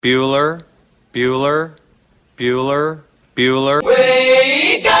Bueller, Bueller, Bueller, Bueller.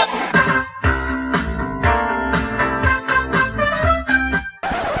 Wake up!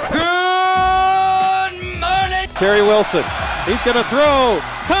 Good morning! Terry Wilson. He's going to throw.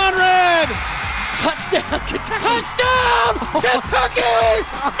 Conrad! Touchdown, Kentucky! Touchdown! Kentucky!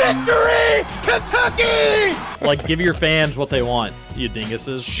 Victory! Kentucky! Like, give your fans what they want, you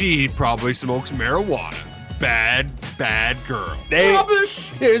dinguses. She probably smokes marijuana. Bad girl. Rubbish!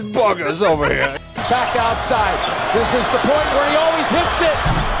 Here's Buggers over here. Back outside. This is the point where he always hits it.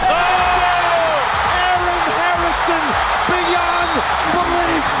 Oh! Aaron Harrison beyond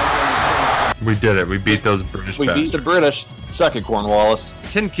belief. We did it. We beat those British We beat the British. Second, Cornwallis.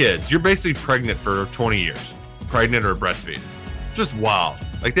 10 kids. You're basically pregnant for 20 years. Pregnant or breastfeeding. Just wild.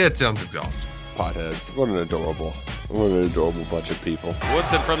 Like, that sounds exhausting. Potheads. What an adorable bunch of people.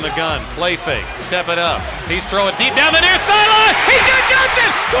 Woodson from the gun. Play fake. Step it up. He's throwing deep down the near sideline. He's got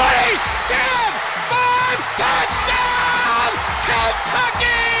Johnson. 20, 10, 5, touchdown!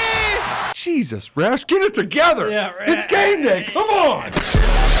 Kentucky! Jesus, Roush, get it together. Yeah, right. It's game day. Come on.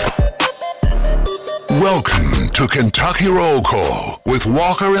 Welcome to Kentucky Roll Call with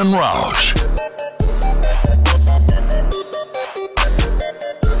Walker and Roush.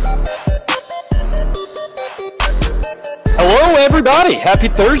 Hello, everybody. Happy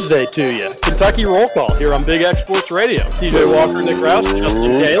Thursday to you. Kentucky Roll Call here on Big X Sports Radio. TJ Walker, Nick Roush,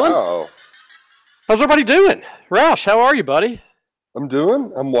 Justin Galen. How's everybody doing? Roush, how are you, buddy? I'm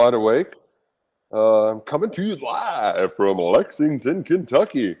wide awake. I'm coming to you live from Lexington,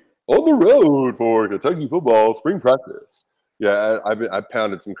 Kentucky, on the road for Kentucky football spring practice. Yeah, I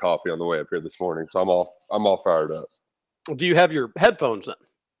pounded some coffee on the way up here this morning, so I'm all fired up. Do you have your headphones in?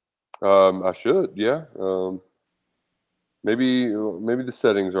 I should, yeah. Maybe the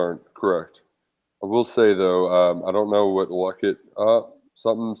settings aren't correct. I will say though, I don't know what Luckett.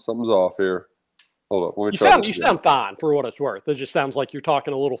 Something's off here. Hold on. You sound fine for what it's worth. It just sounds like you're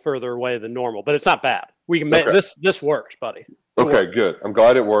talking a little further away than normal, but it's not bad. We can make this works, buddy. Okay, good. I'm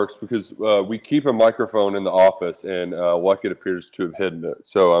glad it works because we keep a microphone in the office, and Luckett appears to have hidden it.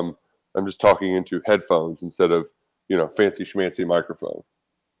 So I'm just talking into headphones instead of fancy schmancy microphone.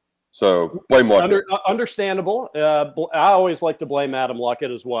 So blame Luckett. Understandable. I always like to blame Adam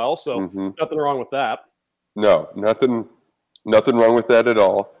Luckett as well. So nothing wrong with that. No, nothing wrong with that at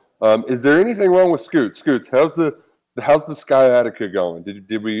all. Is there anything wrong with Scoots? Scoots, how's the Sciatica going?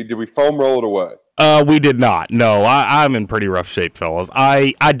 Did we foam roll it away? We did not. No, I'm in pretty rough shape, fellas.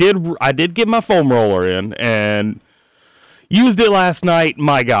 I did get my foam roller in and used it last night.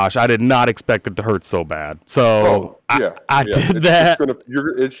 My gosh, I did not expect it to hurt so bad. So I did that.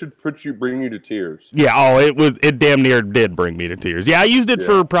 It should bring you to tears. Yeah. It damn near did bring me to tears. Yeah, I used it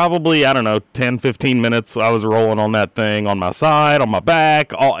for probably 10, 15 minutes. I was rolling on that thing on my side, on my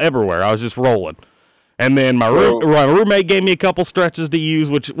back, everywhere. I was just rolling. And then my roommate gave me a couple stretches to use,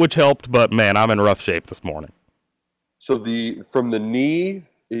 which helped. But man, I'm in rough shape this morning. So from the knee,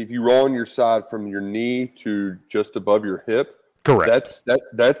 if you roll on your side from your knee to just above your hip, correct.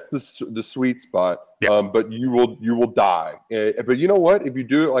 That's the sweet spot. Yep. But you will die. But you know what? If you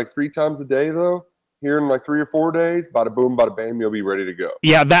do it like 3 times a day, though, here in like 3 or 4 days, bada boom, bada bam, you'll be ready to go.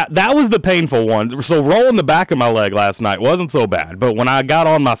 Yeah, that was the painful one. So rolling the back of my leg last night wasn't so bad, but when I got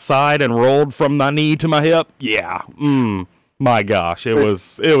on my side and rolled from my knee to my hip, my gosh, it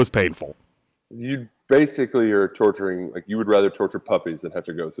was painful. You basically are torturing, like you would rather torture puppies than have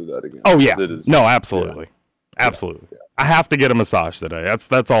to go through that again. Oh yeah, no, absolutely, absolutely. Yeah. I have to get a massage today.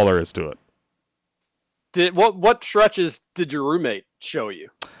 That's all there is to it. What stretches did your roommate show you?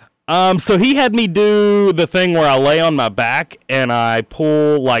 So he had me do the thing where I lay on my back and I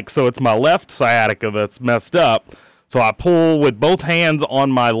pull so it's my left sciatica that's messed up. So I pull with both hands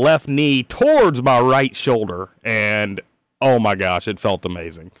on my left knee towards my right shoulder, and oh my gosh, it felt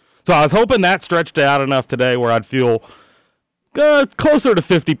amazing. So I was hoping that stretched out enough today where I'd feel closer to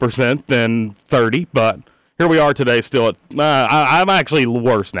 50% than 30, but here we are today still at, I'm actually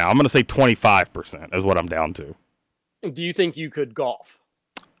worse now. I'm going to say 25% is what I'm down to. Do you think you could golf?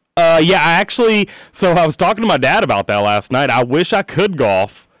 So I was talking to my dad about that last night. I wish I could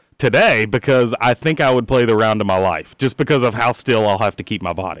golf today because I think I would play the round of my life just because of how still I'll have to keep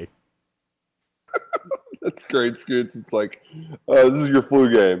my body. That's great, Scoots. It's like, this is your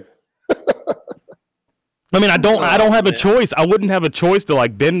flu game. I mean, I don't have a choice. I wouldn't have a choice to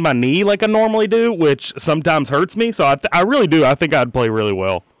bend my knee like I normally do, which sometimes hurts me. So I really do. I think I'd play really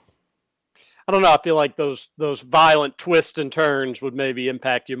well. I don't know. I feel like those violent twists and turns would maybe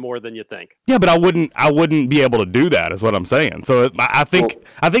impact you more than you think. Yeah, but I wouldn't be able to do that, is what I'm saying. So I think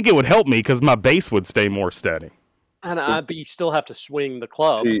it would help me because my base would stay more steady. But you still have to swing the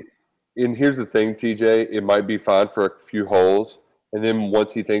club. See, and here's the thing, TJ. It might be fine for a few holes, and then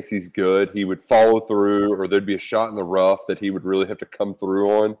once he thinks he's good, he would follow through, or there'd be a shot in the rough that he would really have to come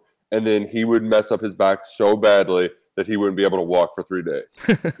through on, and then he would mess up his back so badly that he wouldn't be able to walk for 3 days.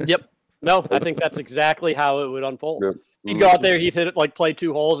 Yep. No, I think that's exactly how it would unfold. Yep. He'd go out there, he'd hit it, like play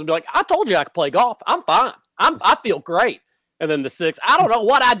 2 holes, and be like, "I told you I could play golf. I'm fine. I feel great." And then the 6th, "I don't know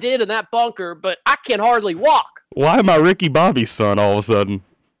what I did in that bunker, but I can hardly walk." Why am I Ricky Bobby's son all of a sudden?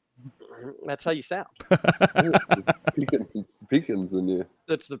 That's how you sound. It's the Pekins in you.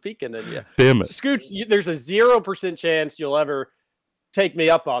 That's the peeking in you. Damn it. Scoots, there's a 0% chance you'll ever take me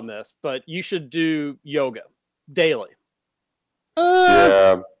up on this, but you should do yoga daily.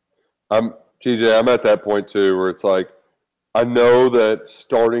 Yeah, TJ. I'm at that point too, where it's like, I know that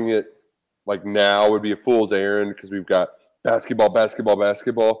starting it like now would be a fool's errand because we've got basketball.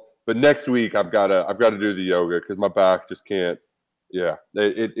 But next week I've got to do the yoga because my back just can't. Yeah,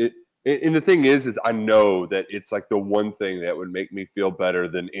 and the thing is I know that it's like the one thing that would make me feel better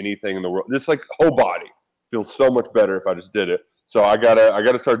than anything in the world. Just like whole body feels so much better if I just did it. So I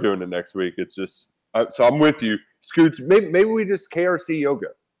gotta start doing it next week. It's just so I'm with you, Scoots. Maybe we just KRC yoga.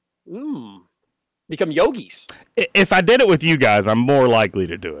 Become yogis. If I did it with you guys, I'm more likely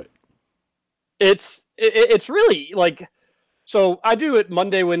to do it. It's really like, so I do it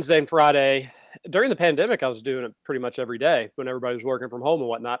Monday, Wednesday, and Friday. During the pandemic, I was doing it pretty much every day when everybody was working from home and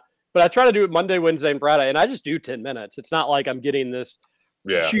whatnot. But I try to do it Monday, Wednesday, and Friday, and I just do 10 minutes. It's not like I'm getting this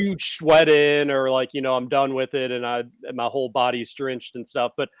huge sweat in, or like, I'm done with it and my whole body's drenched and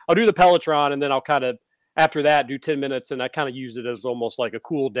stuff. But I'll do the Peloton, and then I'll kind of, after that, do 10 minutes, and I kind of use it as almost like a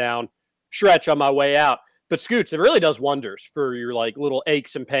cool down stretch on my way out. But Scoots, it really does wonders for your like little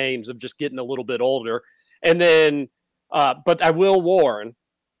aches and pains of just getting a little bit older. And then, but I will warn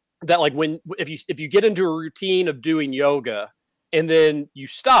that like if you get into a routine of doing yoga and then you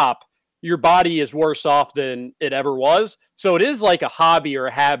stop, your body is worse off than it ever was. So it is like a hobby or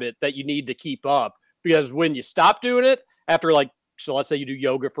a habit that you need to keep up, because when you stop doing it after so let's say you do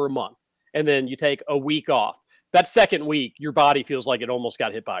yoga for a month and then you take a week off, that second week, your body feels like it almost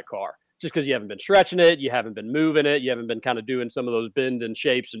got hit by a car just because you haven't been stretching it. You haven't been moving it. You haven't been kind of doing some of those bend and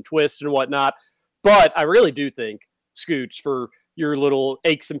shapes and twists and whatnot. But I really do think, Scoots, for your little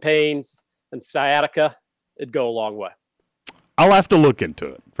aches and pains and sciatica, it'd go a long way. I'll have to look into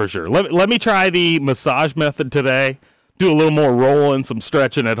it for sure. Let me try the massage method today. Do a little more rolling, some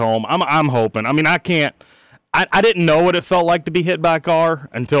stretching at home. I'm hoping. I mean, I didn't know what it felt like to be hit by a car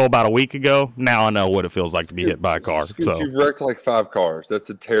until about a week ago. Now I know what it feels like to be hit by a car. So you've wrecked like 5 cars.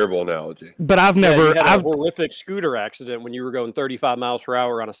 That's a terrible analogy. But I've never. You had a horrific scooter accident when you were going 35 miles per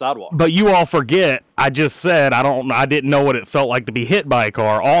hour on a sidewalk. But you all forget. I just said I didn't know what it felt like to be hit by a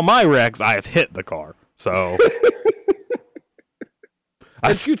car. All my wrecks, I have hit the car. So.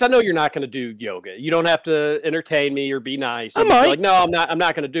 Scoots, I know you're not going to do yoga. You don't have to entertain me or be nice. I might. Like, no, I'm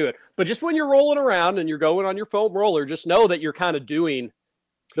not going to do it. But just when you're rolling around and you're going on your foam roller, just know that you're kind of doing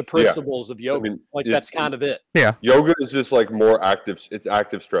the principles of yoga. I mean, that's kind of it. Yeah. Yoga is just like more active. It's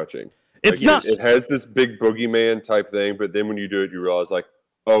active stretching. It's not. It has this big boogeyman type thing, but then when you do it, you realize like,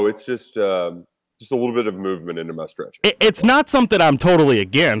 oh, it's just a little bit of movement into my stretching. It's not something I'm totally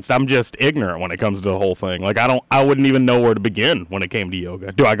against. I'm just ignorant when it comes to the whole thing. Like I wouldn't even know where to begin when it came to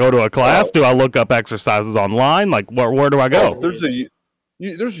yoga. Do I go to a class? Do I look up exercises online? Like where do I go? There's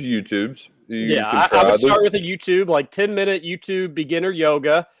YouTubes. I would start with a YouTube, like 10-minute YouTube beginner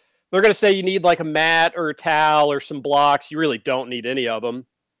yoga. They're going to say you need like a mat or a towel or some blocks. You really don't need any of them.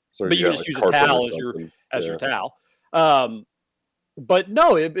 So but you can just use a towel as your towel. But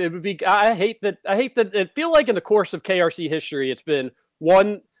no, it would be. I hate that. It feel like in the course of KRC history, it's been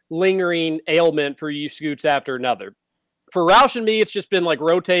one lingering ailment for you Scoots after another. For Roush and me, it's just been like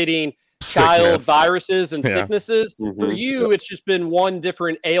rotating child viruses and sicknesses. Mm-hmm. For you, it's just been one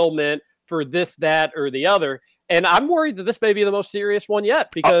different ailment for this, that, or the other. And I'm worried that this may be the most serious one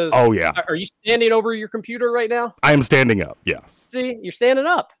yet because. Oh yeah. Are you standing over your computer right now? I am standing up. Yes. See, you're standing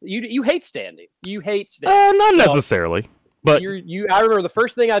up. You hate standing. You hate standing. Not necessarily. But I remember the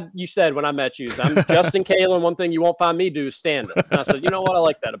first thing you said when I met you is, I'm Justin Kalen. One thing you won't find me do is stand up. And I said, you know what? I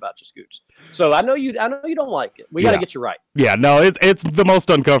like that about you, Scoots. So I know you don't like it. We got to get you right. Yeah, no, it's the most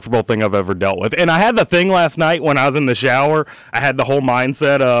uncomfortable thing I've ever dealt with. And I had the thing last night when I was in the shower. I had the whole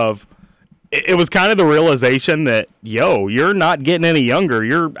mindset of, it was kind of the realization that, you're not getting any younger.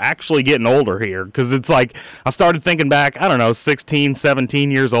 You're actually getting older here. Because it's like, I started thinking back, I don't know, 16,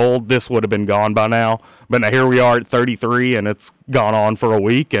 17 years old, this would have been gone by now. But now here we are at 33, and it's gone on for a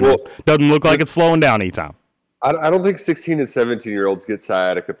week, and it doesn't look like it's slowing down anytime. I don't think 16 and 17-year-olds get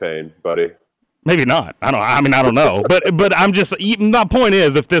sciatica pain, buddy. Maybe not. I don't know. But I'm just, my point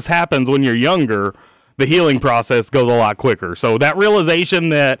is, if this happens when you're younger, the healing process goes a lot quicker. So that realization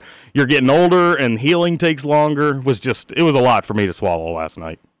that you're getting older and healing takes longer it was a lot for me to swallow last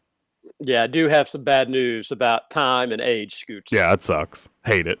night. Yeah, I do have some bad news about time and age, Scoots. Yeah, it sucks.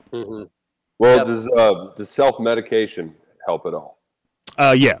 Hate it. Mm-hmm. Well, does self-medication help at all?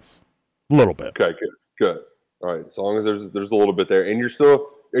 Yes, a little bit. Okay, good. All right, as long as there's a little bit there, and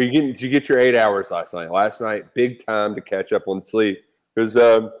did you get your 8 hours last night? Last night, big time to catch up on sleep because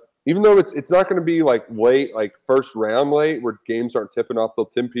even though it's not going to be like late, like first round late, where games aren't tipping off till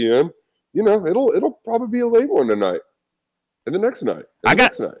 10 p.m. It'll probably be a late one tonight, and the next night. I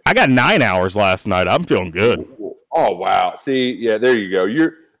got 9 hours last night. I'm feeling good. Oh wow! See, yeah, there you go.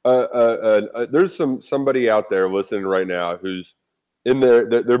 You're there's somebody out there listening right now who's in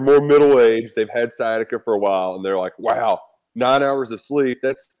they're more middle aged. They've had sciatica for a while, and they're like, wow. 9 hours of sleep,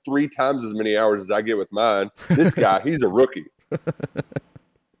 that's 3 times as many hours as I get with mine. This guy, he's a rookie.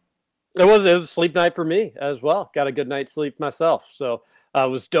 It was a sleep night for me as well. Got a good night's sleep myself. So I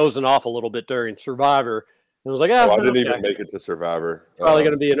was dozing off a little bit during Survivor. And I was like, I didn't even make it to Survivor. Probably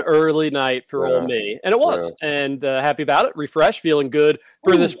going to be an early night for old me. And it was. Yeah. And happy about it. Refreshed, feeling good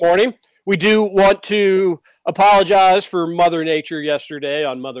for this morning. We do want to apologize for Mother Nature yesterday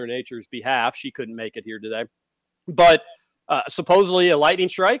on Mother Nature's behalf. She couldn't make it here today. But supposedly a lightning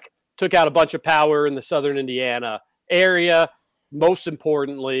strike took out a bunch of power in the southern Indiana area. Most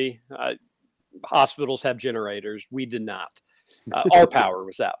importantly, hospitals have generators. We did not. Our power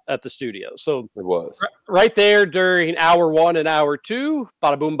was out at the studio. So it was right there during hour 1 and hour 2,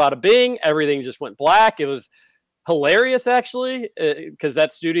 bada boom, bada bing, everything just went black. It was hilarious, actually, because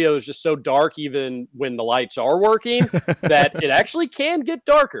that studio is just so dark even when the lights are working that it actually can get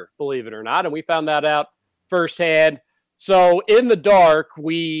darker, believe it or not. And we found that out firsthand. So in the dark,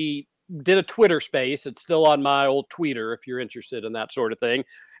 we did a Twitter space. It's still on my old tweeter if you're interested in that sort of thing.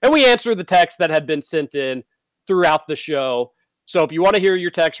 And we answered the text that had been sent in throughout the show. So if you want to hear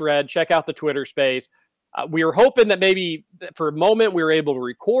your text read, check out the Twitter space. We were hoping that maybe for a moment we were able to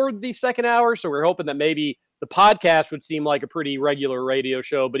record the second hour. So we were hoping that maybe the podcast would seem like a pretty regular radio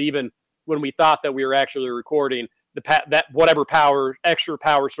show. But even when we thought that we were actually recording, that whatever extra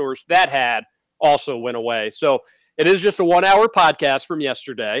power source that had also went away. So it is just a 1 hour podcast from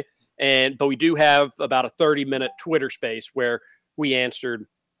yesterday. But we do have about a 30-minute Twitter space where we answered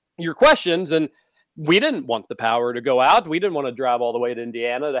your questions. And we didn't want the power to go out. We didn't want to drive all the way to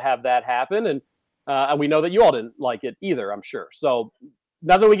Indiana to have that happen. And we know that you all didn't like it either, I'm sure. So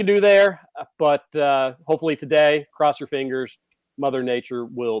nothing we can do there. But hopefully today, cross your fingers, Mother Nature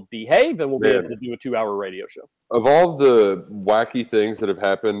will behave and we'll be able to do a 2 hour radio show. Of all the wacky things that have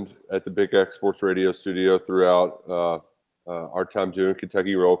happened at the Big X Sports Radio studio throughout our time doing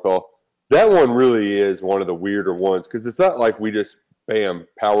Kentucky Roll Call, that one really is one of the weirder ones because it's not like we just, bam,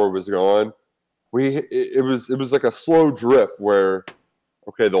 power was gone. It was like a slow drip where,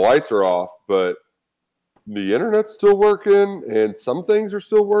 okay, the lights are off, but the internet's still working and some things are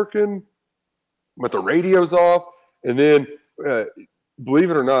still working, but the radio's off. And then,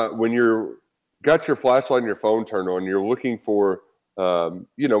 believe it or not, when you're got your flashlight and your phone turned on, you're looking for,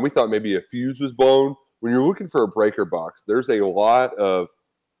 we thought maybe a fuse was blown. When you're looking for a breaker box, there's a lot of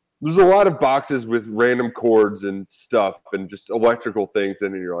boxes with random cords and stuff and just electrical things in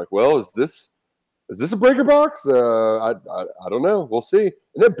it. And you're like, well, is this a breaker box? I don't know. We'll see.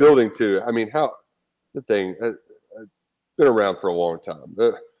 And that building too. I mean, the thing been around for a long time.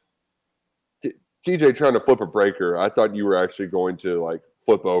 TJ trying to flip a breaker. I thought you were actually going to like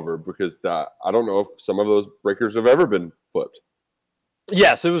flip over because I don't know if some of those breakers have ever been flipped.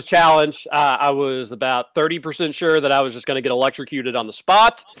 Yes, it was a challenge. I was about 30% sure that I was just going to get electrocuted on the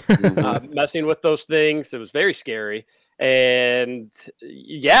spot, messing with those things. It was very scary. And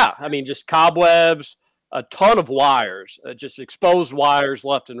yeah, I mean, just cobwebs, a ton of wires, just exposed wires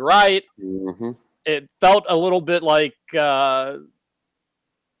left and right. Mm-hmm. It felt a little bit like an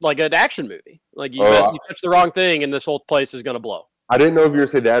action movie. Like you touch the wrong thing and this whole place is going to blow. I didn't know if you were going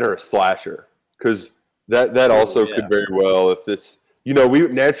to say that or a slasher because that also could very well, if this, we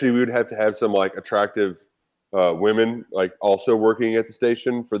would have to have some like attractive women like also working at the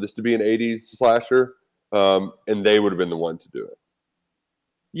station for this to be an 80s slasher. And they would have been the one to do it.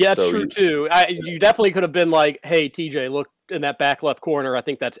 Yeah, it's true too. You definitely could have been like, "Hey, TJ, look in that back left corner. I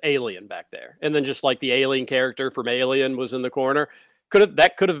think that's Alien back there." And then just like the alien character from Alien was in the corner.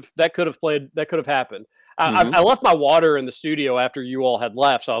 That could have happened. I left my water in the studio after you all had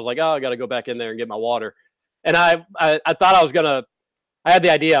left, so I was like, "Oh, I got to go back in there and get my water." And I thought I was gonna I had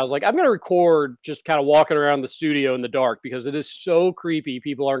the idea. I was like, I'm going to record just kind of walking around the studio in the dark because it is so creepy.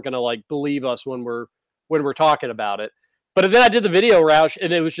 People aren't going to like believe us when we're talking about it. But then I did the video, Roush,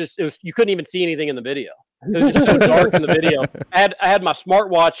 and it was you couldn't even see anything in the video. It was just so dark in the video. I had my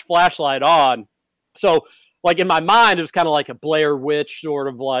smartwatch flashlight on. So like in my mind, it was kind of like a Blair Witch sort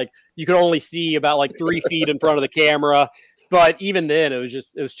of like you could only see about like 3 feet in front of the camera. But even then it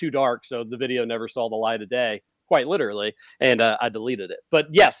was too dark. So the video never saw the light of day, quite literally. And I deleted it. But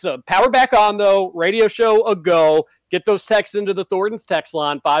yes, power back on though. Radio show a go. Get those texts into the Thornton's text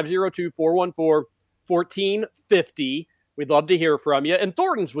line, 502-414-1450. We'd love to hear from you. And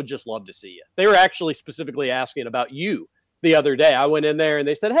Thornton's would just love to see you. They were actually specifically asking about you the other day. I went in there and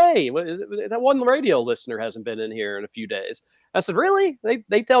they said, hey, that one radio listener hasn't been in here in a few days. I said, really?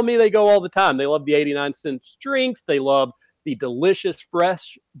 They tell me they go all the time. They love the 89-cent drinks. They love the delicious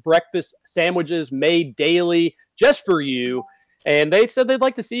fresh breakfast sandwiches made daily just for you. And they said they'd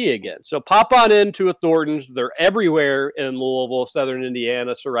like to see you again. So pop on into a Thornton's. They're everywhere in Louisville, Southern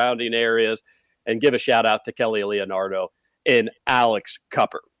Indiana, surrounding areas. And give a shout out to Kelly Leonardo and Alex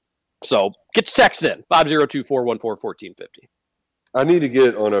Cupper. So get your text in, 502-414-1450. I need to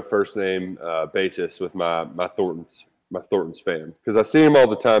get on a first name basis with my Thornton's fan because I see him all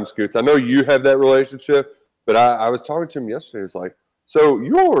the time, Scoots. I know you have that relationship, but I was talking to him yesterday. It's like, so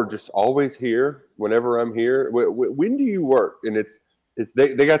you all are just always here whenever I'm here. When do you work? And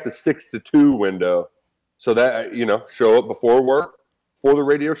they got the 6 to 2 window, so that show up before work for the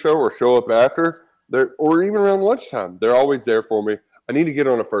radio show or show up after, or even around lunchtime. They're always there for me. I need to get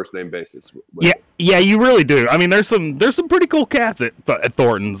on a first name basis. Yeah, you really do. I mean, there's some pretty cool cats at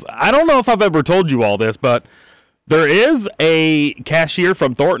Thornton's. I don't know if I've ever told you all this, but there is a cashier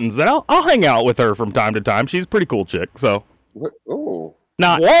from Thornton's that I'll hang out with her from time to time. She's a pretty cool chick. So,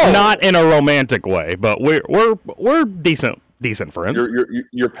 not in a romantic way, but we're decent friends.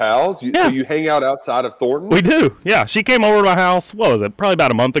 You're pals. Yeah. So you hang out outside of Thornton's. We do. Yeah, she came over to my house. What was it? Probably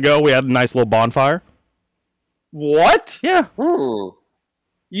about a month ago. We had a nice little bonfire. What? Yeah.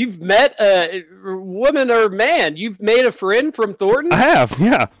 You've met a woman or man. You've made a friend from Thornton's? I have,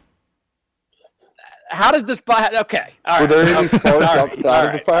 yeah. How did this okay. All right. Were there any sparks outside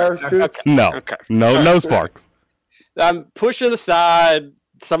of the fire, Scoots? Okay. No. Okay. No sparks. I'm pushing aside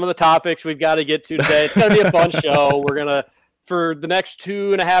some of the topics we've got to get to today. It's going to be a fun show. We're going to, for the next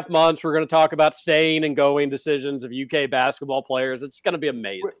 2.5 months, we're going to talk about staying and going decisions of UK basketball players. It's going to be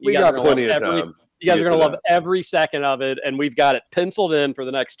amazing. We got plenty of time. You guys are going to love every second of it, and we've got it penciled in for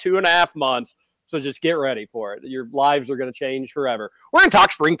the next 2.5 months, so just get ready for it. Your lives are going to change forever. We're going to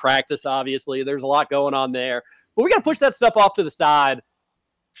talk spring practice, obviously. There's a lot going on there, but we got to push that stuff off to the side.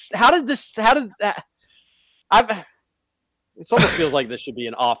 It almost feels like this should be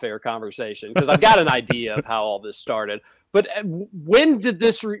an off-air conversation because I've got an idea of how all this started. But when did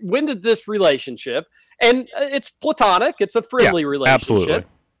this relationship, and it's platonic, it's a friendly relationship. Absolutely.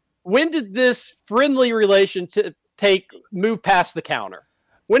 When did this friendly relationship move past the counter?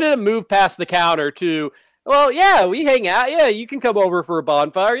 When did it move past the counter to, well, yeah, we hang out. Yeah, you can come over for a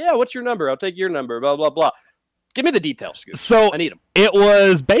bonfire. Yeah, what's your number? I'll take your number, blah, blah, blah. Give me the details, Scoot. So I need them. It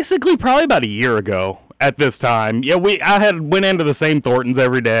was basically probably about a year ago at this time. Yeah, I went into the same Thornton's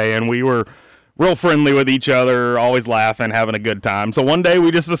every day, and we were real friendly with each other, always laughing, having a good time. So one day we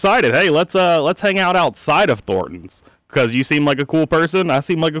just decided, hey, let's hang out outside of Thornton's. Because you seem like a cool person, I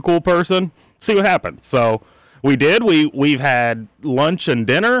seem like a cool person. See what happens. So we did. We've had lunch and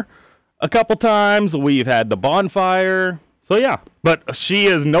dinner a couple times. We've had the bonfire. So yeah, but she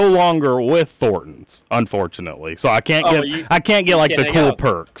is no longer with Thornton's, unfortunately. So I can't get like the cool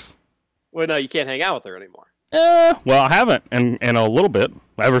perks. Well, no, you can't hang out with her anymore. Well, I haven't in a little bit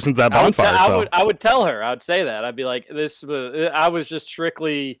ever since that bonfire. I would tell her. I would say that. I'd be like, I was just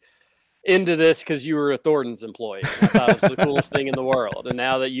strictly into this because you were a Thornton's employee. I thought it was the coolest thing in the world. And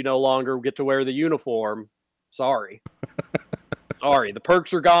now that you no longer get to wear the uniform, sorry. The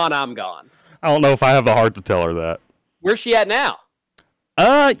perks are gone. I'm gone. I don't know if I have the heart to tell her that. Where's she at now?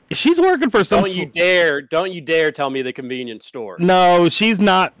 She's working for some. Don't you dare tell me the convenience store. No, she's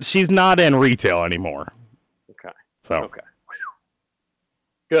not in retail anymore. Okay. Okay.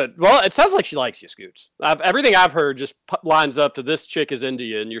 Good. Well, it sounds like she likes you, Scoots. Everything I've heard just lines up to this chick is into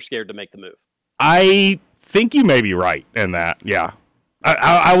you, and you're scared to make the move. I think you may be right in that. Yeah,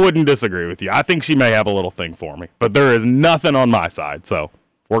 I wouldn't disagree with you. I think she may have a little thing for me, but there is nothing on my side, so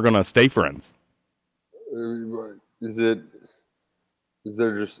we're gonna stay friends. Is there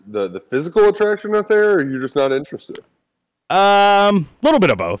just the physical attraction out there, or you're just not interested? Little bit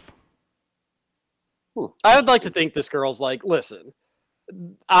of both. I'd like to think this girl's like, listen,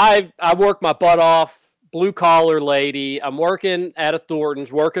 I work my butt off blue collar lady. I'm working at a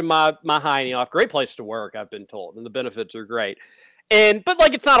Thornton's, working my hiney off. Great place to work, I've been told, and the benefits are great. But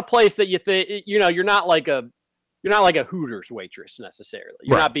like, it's not a place that you think, you're not like a Hooters waitress necessarily.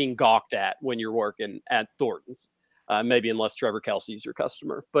 You're not being gawked at when you're working at Thornton's. Maybe unless Trevor Kelsey's your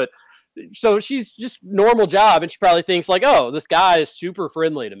customer. But so she's just normal job, and she probably thinks like, oh, this guy is super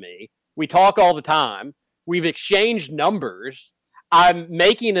friendly to me. We talk all the time. We've exchanged numbers. I'm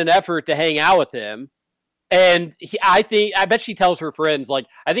making an effort to hang out with him. And I bet she tells her friends, like,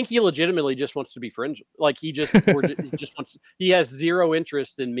 I think he legitimately just wants to be friends. Like, he has zero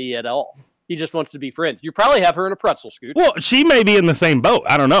interest in me at all. He just wants to be friends. You probably have her in a pretzel, Scoot. Well, she may be in the same boat.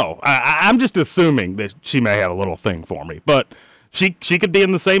 I don't know. I'm just assuming that she may have a little thing for me, but she could be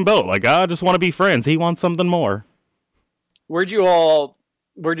in the same boat. Like, I just want to be friends. He wants something more. Where'd you all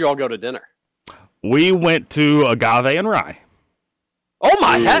go to dinner? We went to Agave and Rye. Oh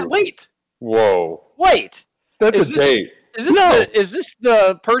my head! Wait. Whoa. Wait. That's a date. Is this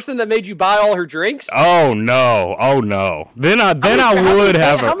the person that made you buy all her drinks? Oh no! Then I would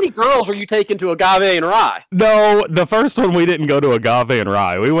have. How many girls are you taking to Agave and Rye? No, the first one we didn't go to Agave and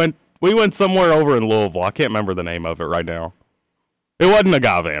Rye. We went somewhere over in Louisville. I can't remember the name of it right now. It wasn't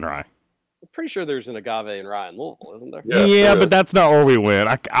Agave and Rye. I'm pretty sure there's an Agave and Rye in Louisville, isn't there? Yeah, but that's not where we went.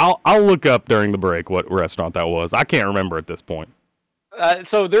 I'll look up during the break what restaurant that was. I can't remember at this point.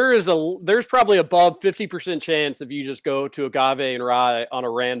 So there's probably above 50% chance if you just go to Agave and Rye on a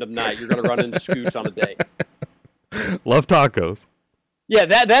random night, you're going to run into Scoots on a date. Love tacos. Yeah,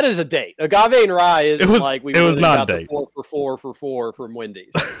 that is a date. Agave and Rye is like we was not got a date. the 4 for $4 from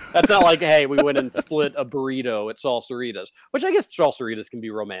Wendy's. That's not like, hey, we went and split a burrito at Salsaritas, which I guess Salsaritas can be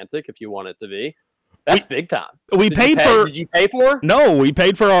romantic if you want it to be. That's big time. Did you pay for? No, we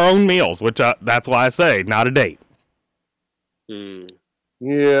paid for our own meals, which that's why I say not a date.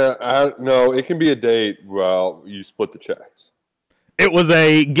 Yeah, no, it can be a date while you split the checks. It was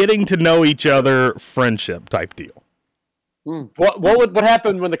a getting to know each other friendship type deal. What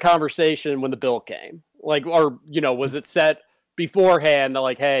happened when the bill came? Like, or was it set beforehand?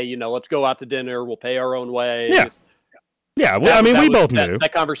 Like, hey, let's go out to dinner. We'll pay our own way. Yeah. Well, we both knew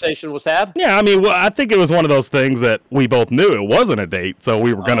that conversation was had. Yeah, I think it was one of those things that we both knew it wasn't a date, so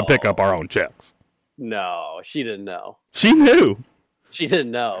we were going to pick up our own checks. No, she didn't know. She knew. She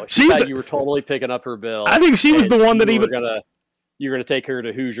didn't know. She thought you were totally picking up her bill. I think she was the one that you're gonna take her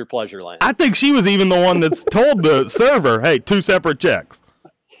to Hoosier Pleasureland. I think she was even the one that's told the server, "Hey, 2 separate checks."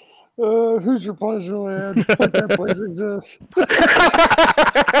 Hoosier Pleasureland, like that place exists.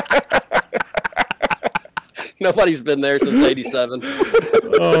 Nobody's been there since '87.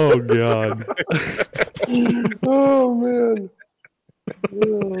 Oh God. Oh man.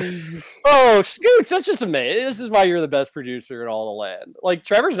 Oh, Scoots, that's just amazing. This is why you're the best producer in all the land. Like,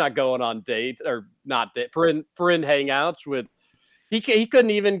 Trevor's not going on dates or not friend hangouts with. He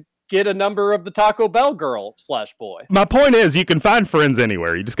couldn't even get a number of the Taco Bell girl / boy. My point is, you can find friends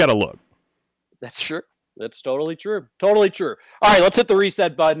anywhere. You just got to look. That's true. That's totally true. Totally true. All right, let's hit the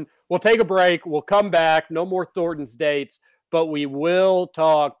reset button. We'll take a break. We'll come back. No more Thornton's dates, but we will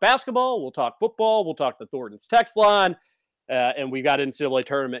talk basketball. We'll talk football. We'll talk the Thornton's text line. And we got NCAA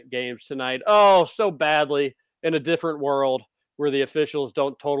tournament games tonight. Oh, so badly in a different world where the officials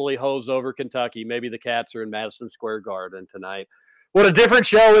don't totally hose over Kentucky. Maybe the Cats are in Madison Square Garden tonight. What a different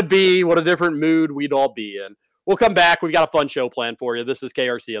show it'd be. What a different mood we'd all be in. We'll come back. We've got a fun show planned for you. This is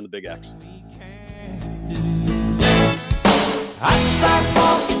KRC on the Big X. I'd start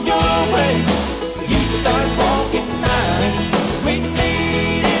walking your way. You'd start walking mine. We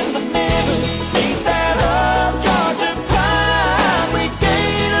meet in the middle. Meet that old Georgia pine. We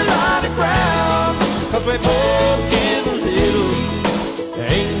gain a lot of ground. 'Cause we both give a little.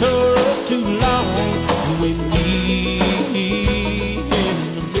 There ain't no road too long. We meet in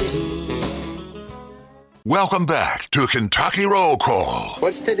the middle. Welcome back to Kentucky Roll Call.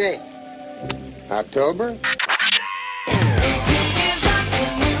 What's today? October?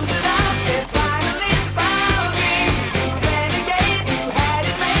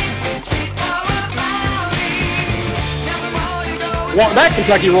 Welcome back,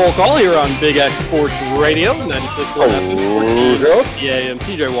 Kentucky Roll Call here on Big X Sports Radio, 96.1 FM, AM.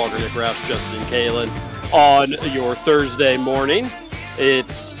 TJ Walker, Nick Roush, Justin Kalen on your Thursday morning.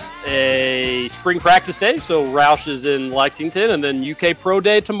 It's a spring practice day, so Roush is in Lexington, and then UK Pro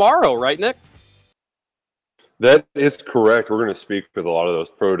Day tomorrow, right, Nick? That is correct. We're going to speak with a lot of those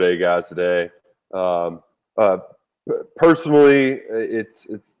Pro Day guys today. Personally,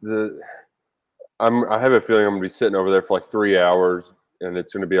 I have a feeling I'm going to be sitting over there for like 3 hours, and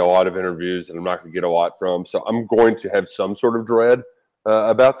it's going to be a lot of interviews, and I'm not going to get a lot from. So I'm going to have some sort of dread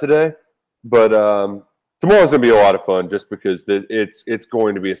about today. But tomorrow's going to be a lot of fun just because it's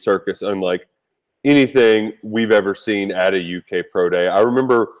going to be a circus unlike anything we've ever seen at a UK Pro Day. I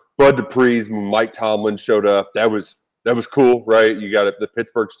remember Bud Dupree's when Mike Tomlin showed up. That was cool, right? You got the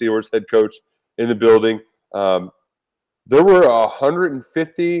Pittsburgh Steelers head coach in the building. There were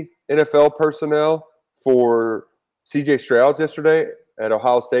 150 NFL personnel for C.J. Stroud yesterday at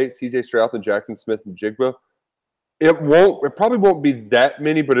Ohio State. C.J. Stroud and Jackson Smith-Njigba. It probably won't be that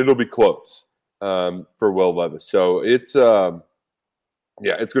many, but it'll be close for Will Levis. So it's going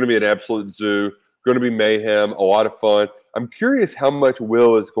to be an absolute zoo. Going to be mayhem, a lot of fun. I'm curious how much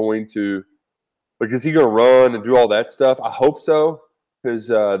Will is going to, like, is he going to run and do all that stuff? I hope so, because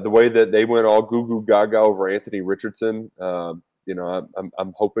the way that they went all goo goo gaga over Anthony Richardson, I'm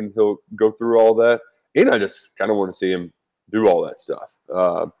hoping he'll go through all that, and I just kind of want to see him do all that stuff.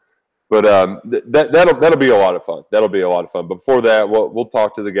 That'll be a lot of fun. That'll be a lot of fun. But before that, we'll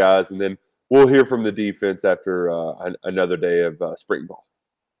talk to the guys, and then we'll hear from the defense after another day of spring ball.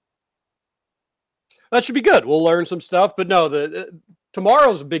 That should be good. We'll learn some stuff. But no,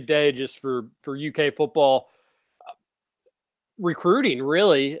 tomorrow's a big day just for UK football recruiting,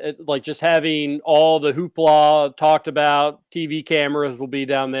 really. Like just having all the hoopla talked about, TV cameras will be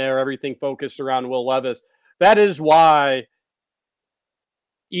down there, everything focused around Will Levis. That is why,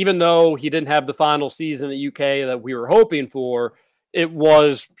 even though he didn't have the final season at UK that we were hoping for, it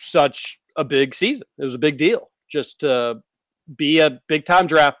was such a big season. It was a big deal just to be a big-time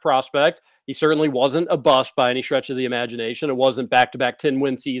draft prospect. He certainly wasn't a bust by any stretch of the imagination. It wasn't back-to-back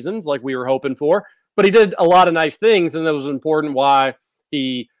 10-win seasons like we were hoping for, but he did a lot of nice things, and that was important why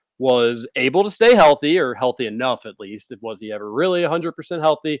he was able to stay healthy, or healthy enough at least. Was he ever really 100%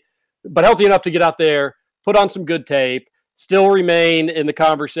 healthy? But healthy enough to get out there, put on some good tape, still remain in the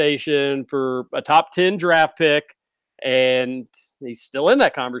conversation for a top 10 draft pick, and he's still in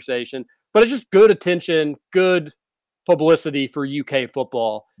that conversation. But it's just good attention, good publicity for UK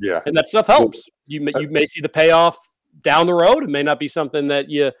football. Yeah. And that stuff helps. You may see the payoff down the road. It may not be something that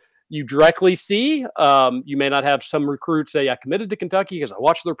you directly see. You may not have some recruits say, I committed to Kentucky because I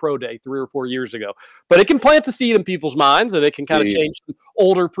watched their pro day 3 or 4 years ago. But it can plant the seed in people's minds, and it can kind of change some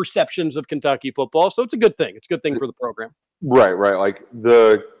older perceptions of Kentucky football. So it's a good thing. It's a good thing for the program. Right. Like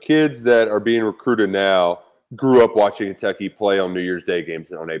the kids that are being recruited now grew up watching Kentucky play on New Year's Day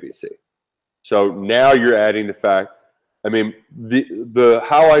games on ABC. So now you're adding the fact, I mean, the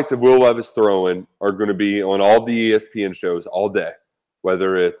highlights of Will Levis throwing are going to be on all the ESPN shows all day.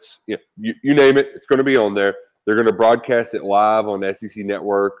 Whether it's, you name it, it's going to be on there. They're going to broadcast it live on SEC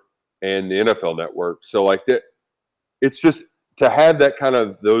Network and the NFL Network. So like that, it's just to have that kind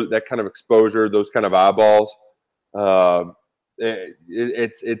of exposure, those kind of eyeballs.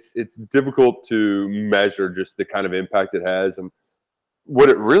 It's difficult to measure just the kind of impact it has. And what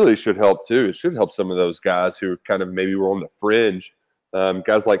it really should help too, it should help some of those guys who kind of maybe were on the fringe.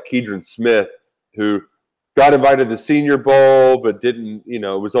 Guys like Keidron Smith, who got invited to the Senior Bowl, but didn't, it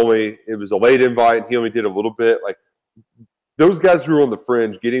was a late invite, and he only did a little bit. Like those guys who are on the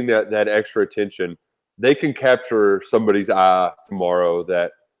fringe, getting that extra attention, they can capture somebody's eye tomorrow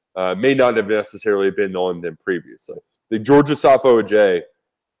that may not have necessarily been on them previously. The Georgia Safo-Ajay,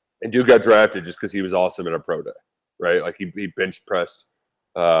 and dude got drafted just because he was awesome in a pro day, right? Like he bench pressed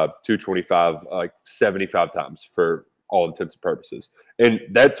 225 like 75 times for all intents and purposes. And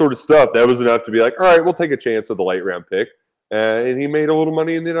that sort of stuff, that was enough to be like, all right, we'll take a chance with the late round pick. And he made a little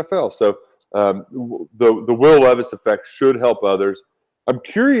money in the NFL. So the Will Levis effect should help others. I'm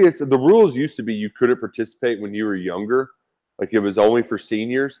curious, the rules used to be you couldn't participate when you were younger. Like it was only for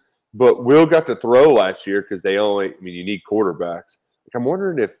seniors. But Will got to throw last year because you need quarterbacks. Like I'm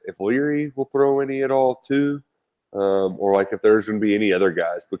wondering if Leary will throw any at all too. Or like if there's going to be any other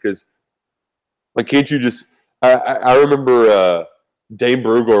guys. Because like can't you just – I remember Dane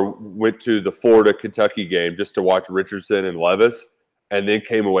Brugler went to the Florida-Kentucky game just to watch Richardson and Levis, and then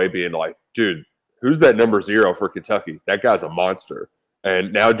came away being like, dude, who's that number 0 for Kentucky? That guy's a monster.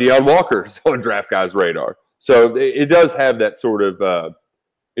 And now Deion Walker's on Draft Guy's radar. So it does have that sort of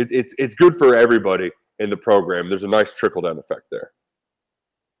it's good for everybody in the program. There's a nice trickle-down effect there.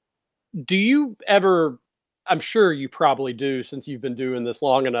 Do you ever – I'm sure you probably do since you've been doing this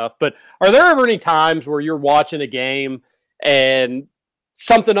long enough, but are there ever any times where you're watching a game and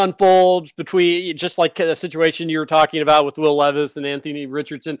something unfolds between, just like a situation you were talking about with Will Levis and Anthony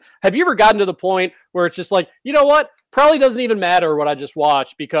Richardson? Have you ever gotten to the point where it's just like, you know what, probably doesn't even matter what I just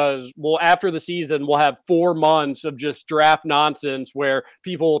watched because, well, after the season, we'll have 4 months of just draft nonsense where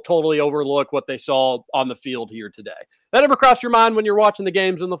people totally overlook what they saw on the field here today? That ever crossed your mind when you're watching the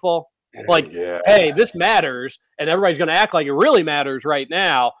games in the fall? Like, hey, this matters, and everybody's going to act like it really matters right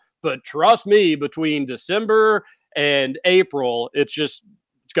now, But trust me, between December and April, it's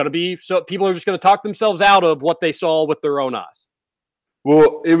going to be so people are just going to talk themselves out of what they saw with their own eyes.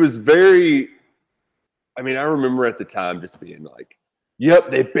 Well, it was very. I mean, I remember at the time just being like,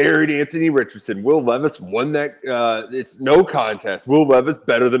 "Yep, they buried Anthony Richardson. Will Levis won that. It's no contest. Will Levis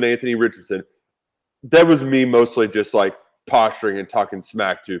better than Anthony Richardson." That was me mostly just like posturing and talking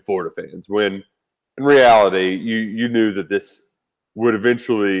smack to Florida fans. When in reality, you knew that this would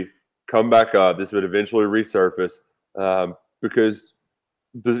eventually come back up. This would eventually resurface because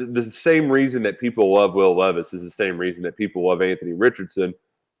the same reason that people love Will Levis is the same reason that people love Anthony Richardson.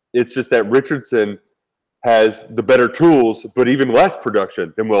 It's just that Richardson has the better tools, but even less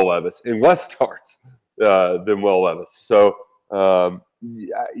production than Will Levis and less starts than Will Levis. So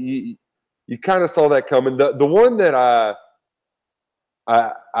you kind of saw that coming. The one that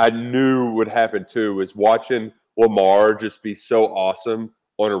I knew would happen too was watching Lamar just be so awesome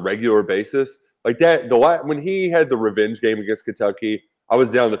on a regular basis. Like that, when he had the revenge game against Kentucky, I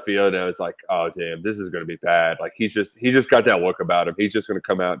was down the field and I was like, "Oh damn, this is going to be bad." Like he's just got that look about him. He's just going to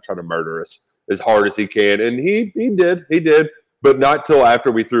come out and try to murder us as hard as he can, and he did, but not till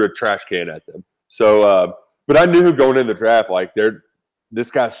after we threw a trash can at them. So, but I knew going in the draft, like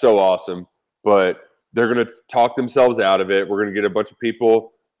this guy's so awesome, but they're going to talk themselves out of it. We're going to get a bunch of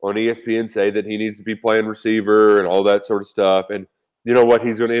people on ESPN say that he needs to be playing receiver and all that sort of stuff. And you know what?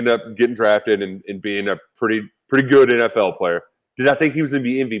 He's going to end up getting drafted and being a pretty good NFL player. Did I think he was going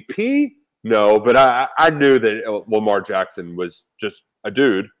to be MVP? No, but I knew that Lamar Jackson was just a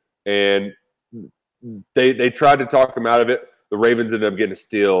dude, and they tried to talk him out of it. The Ravens ended up getting a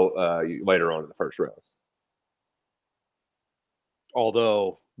steal later on in the first round.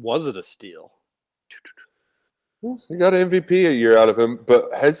 Although, was it a steal? He got an MVP a year out of him, but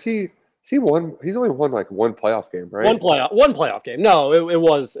has he won? He's only won like one playoff game, right? One playoff game. No, it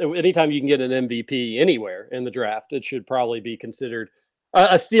was anytime you can get an MVP anywhere in the draft, it should probably be considered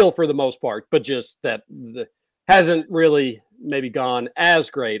a steal for the most part, but just that hasn't really maybe gone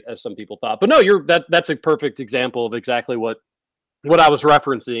as great as some people thought. But no, that's a perfect example of exactly what I was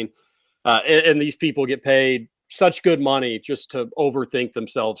referencing. And these people get paid such good money just to overthink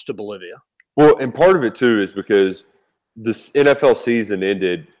themselves to Bolivia. Well, and part of it too is because this NFL season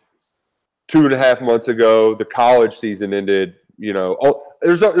ended 2.5 months ago. The college season ended. You know,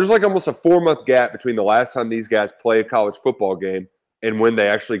 there's like almost a 4-month gap between the last time these guys play a college football game and when they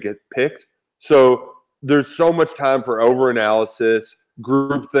actually get picked. So there's so much time for overanalysis,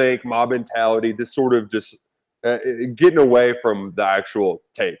 groupthink, mob mentality. This sort of just getting away from the actual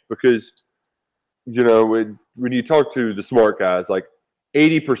tape because you know when you talk to the smart guys, like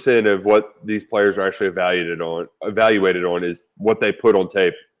 80% of what these players are actually evaluated on is what they put on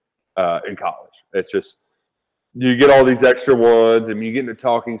tape in college. It's just you get all these extra ones, and you get into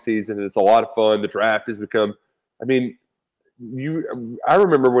talking season, and it's a lot of fun. The draft has become, I mean, I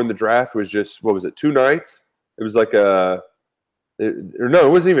remember when the draft was just, what was it, 2 nights? It was like it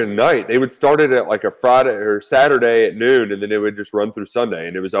wasn't even a night. They would start it at like a Friday or Saturday at noon, and then it would just run through Sunday,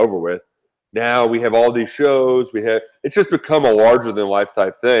 and it was over with. Now we have all these shows. It's just become a larger than life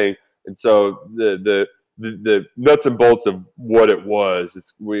type thing, and so the nuts and bolts of what it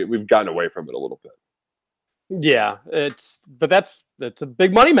was, we've gotten away from it a little bit. Yeah, that's a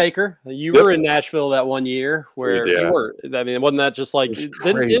big money maker. You were in Nashville that one year where you were. I mean, wasn't that just like? Isn't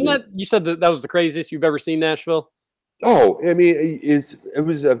that you said that was the craziest you've ever seen Nashville? Oh, I mean, it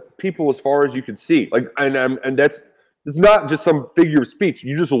was people as far as you could see. Like, and that's. It's not just some figure of speech.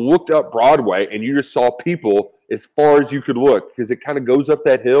 You just looked up Broadway and you just saw people as far as you could look because it kind of goes up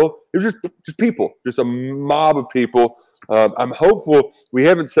that hill. It was just people, just a mob of people. I'm hopeful. We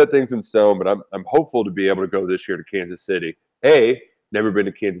haven't set things in stone, but I'm hopeful to be able to go this year to Kansas City. Never been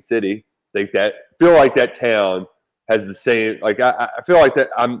to Kansas City. Feel like that town has the same. Like I feel like that.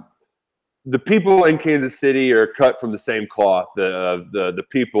 The people in Kansas City are cut from the same cloth. The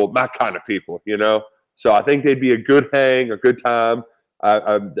people, my kind of people, you know. So I think they'd be a good hang, a good time.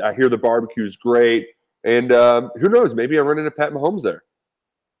 I hear the barbecue's great. And who knows? Maybe I run into Pat Mahomes there.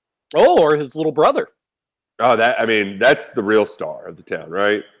 Oh, or his little brother. Oh, that's the real star of the town,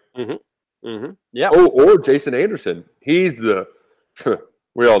 right? Mm-hmm. Mm-hmm. Yeah. Oh, or Jason Anderson. He's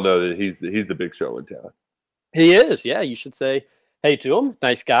we all know that he's the big show in town. He is. Yeah, you should say hey to him.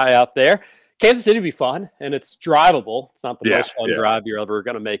 Nice guy out there. Kansas City would be fun, and it's drivable. It's not the most fun drive you're ever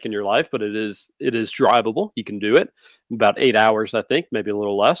going to make in your life, but it is drivable. You can do it in about 8 hours, I think, maybe a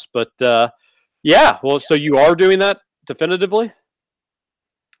little less. But, well, so you are doing that definitively?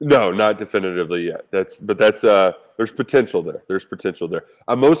 No, not definitively yet. There's potential there.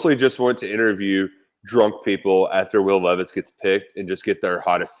 I mostly just want to interview drunk people after Will Levis gets picked and just get their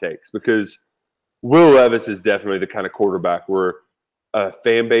hottest takes, because Will Levis is definitely the kind of quarterback where a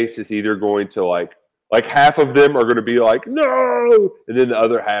fan base is either going to like half of them are going to be like, no, and then the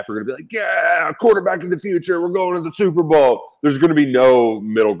other half are going to be like, yeah, quarterback of the future, we're going to the Super Bowl. There's going to be no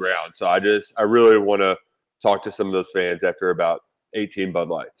middle ground. So I really want to talk to some of those fans after about 18 Bud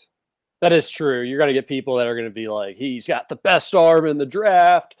Lights. That is true. You're going to get people that are going to be like, he's got the best arm in the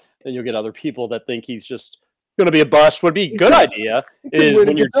draft. And you'll get other people that think he's just going to be a bust. Would be a good idea is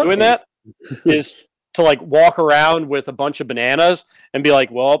when you're doing that is to like walk around with a bunch of bananas and be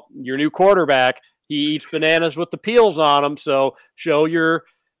like, well, your new quarterback, he eats bananas with the peels on them. So show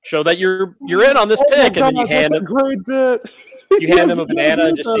that you're in on this pick. And then you hand him great bit. You hand them a banana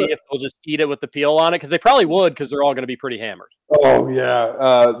and just see if they'll just eat it with the peel on it, because they probably would, because they're all going to be pretty hammered. Oh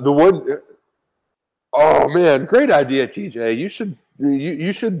yeah, the one. Oh man, great idea, TJ. You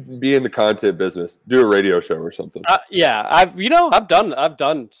should be in the content business. Do a radio show or something. Yeah, I've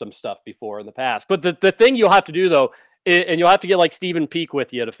done some stuff before in the past. But the thing you'll have to do though, and you'll have to get like Stephen Peak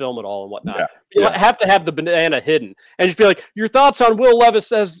with you to film it all and whatnot. Yeah. You'll have to have the banana hidden and just be like, your thoughts on Will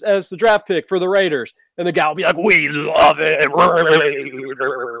Levis as the draft pick for the Raiders, and the guy will be like, we love it.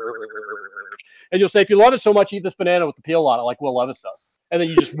 And you'll say, if you love it so much, eat this banana with the peel on it, like Will Levis does. And then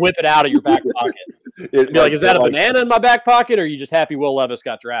you just whip it out of your back pocket. Be like, is that a banana in my back pocket, or are you just happy Will Levis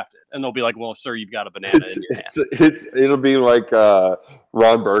got drafted? And they'll be like, well, sir, you've got a banana in your hand. It'll be like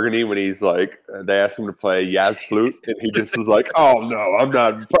Ron Burgundy when he's like, they ask him to play Yaz flute, and he just is like, oh no, I'm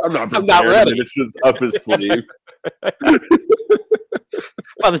not ready. And it's just up his sleeve.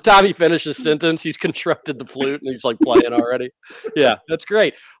 By the time he finishes his sentence, he's constructed the flute and he's like playing already. Yeah, that's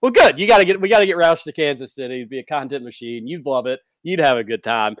great. Well, good. We got to get Roush to Kansas City. It'd be a content machine. You'd love it. You'd have a good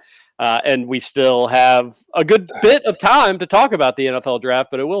time. And we still have a good bit of time to talk about the NFL draft,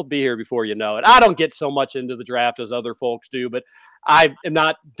 but it will be here before you know it. I don't get so much into the draft as other folks do, but I am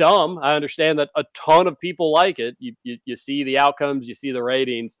not dumb. I understand that a ton of people like it. You see the outcomes, you see the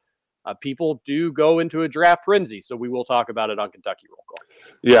ratings. People do go into a draft frenzy, so we will talk about it on Kentucky Roll Call.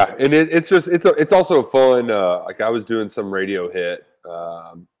 Yeah, and it's also fun. Like I was doing some radio hit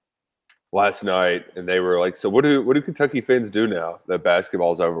last night, and they were like, "So what do Kentucky fans do now that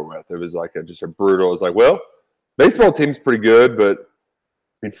basketball's over with?" It was like just a brutal. It was like, well, baseball team's pretty good, but I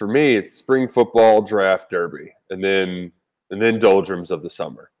mean, for me, it's spring football, draft, derby, and then doldrums of the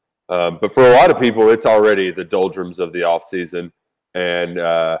summer. But for a lot of people, it's already the doldrums of the off season,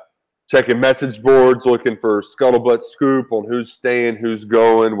 and checking message boards, looking for scuttlebutt scoop on who's staying, who's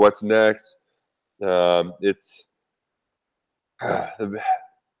going, what's next. It's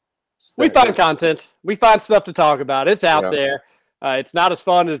we find content. We find stuff to talk about. It's out there. It's not as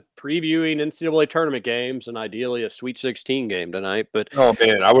fun as previewing NCAA tournament games and ideally a Sweet 16 game tonight. But oh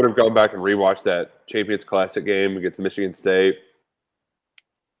man, I would have gone back and rewatched that Champions Classic game against Michigan State.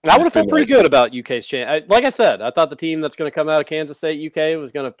 I would have felt pretty good about UK's chance. Like I said, I thought the team that's going to come out of Kansas State, UK,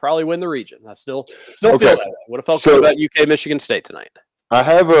 was going to probably win the region. I still feel that way. Would have felt good about UK, Michigan State tonight. I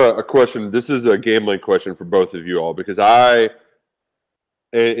have a question. This is a gambling question for both of you all, because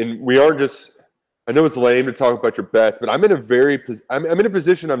and we aren't just. I know it's lame to talk about your bets, but I'm in a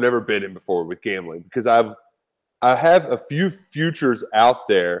position I've never been in before with gambling, because I have a few futures out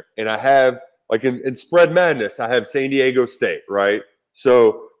there, and I have like in Spread Madness, I have San Diego State, right?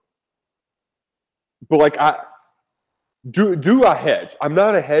 So. But like do I hedge? I'm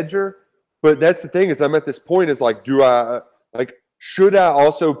not a hedger, but that's the thing is I'm at this point is like, should I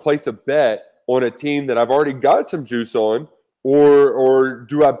also place a bet on a team that I've already got some juice on, or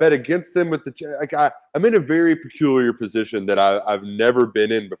do I bet against them with I'm in a very peculiar position that I've never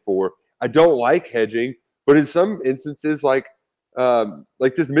been in before. I don't like hedging, but in some instances, like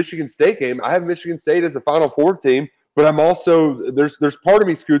this Michigan State game, I have Michigan State as a Final Four team. But I'm also there's part of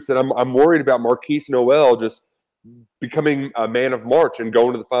me, Scoots, that I'm worried about Marquise Noel just becoming a man of March and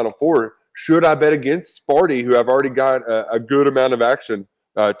going to the Final Four. Should I bet against Sparty, who I've already got a good amount of action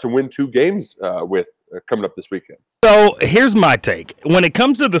to win 2 games with coming up this weekend? So here's my take. When it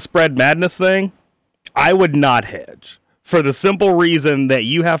comes to the Spread Madness thing, I would not hedge for the simple reason that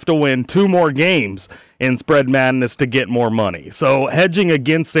you have to win 2 more games in Spread Madness to get more money. So hedging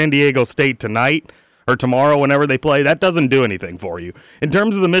against San Diego State tonight or tomorrow whenever they play, that doesn't do anything for you. In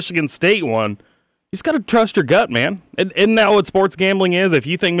terms of the Michigan State one, you just got to trust your gut, man. Isn't that what sports gambling is? If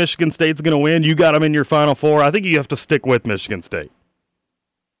you think Michigan State's going to win, you got them in your Final Four. I think you have to stick with Michigan State.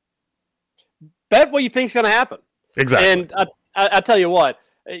 Bet what you think's going to happen. Exactly. And I tell you what,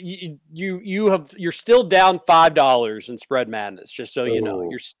 you're still down $5 in Spread Madness, just so you know.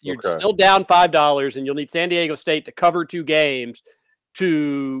 You're still down $5, and you'll need San Diego State to cover 2 games.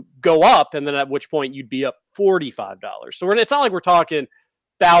 to go up, and then at which point you'd be up $45. So it's not like we're talking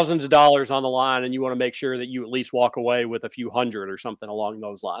thousands of dollars on the line, and you want to make sure that you at least walk away with a few hundred or something along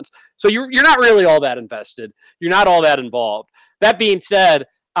those lines. So you're not really all that invested. You're not all that involved. That being said,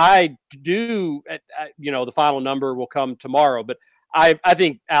 I do, the final number will come tomorrow, but I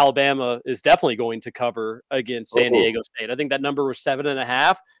think Alabama is definitely going to cover against San Diego State. I think that number was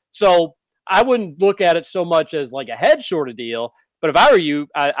 7.5. So I wouldn't look at it so much as like a head sort of deal. But if I were you,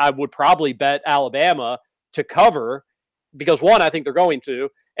 I would probably bet Alabama to cover because, one, I think they're going to.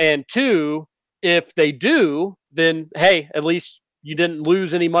 And two, if they do, then, hey, at least you didn't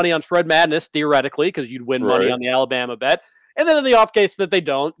lose any money on Spread Madness, theoretically, because you'd win money on the Alabama bet. And then in the off case that they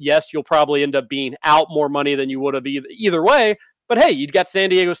don't, yes, you'll probably end up being out more money than you would have either way. But, hey, you'd got San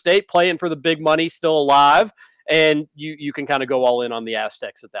Diego State playing for the big money still alive, and you can kind of go all in on the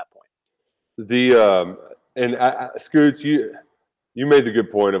Aztecs at that point. Scoots, you made the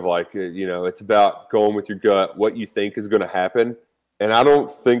good point of it's about going with your gut, what you think is going to happen. And I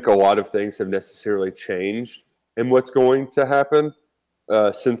don't think a lot of things have necessarily changed in what's going to happen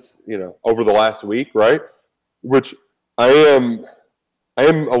since, over the last week, right? Which I am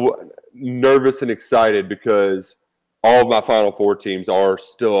nervous and excited because all of my Final Four teams are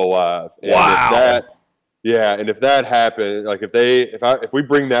still alive. And wow. If that happened, if we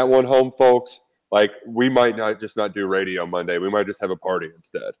bring that one home, folks, we might not do radio Monday. We might just have a party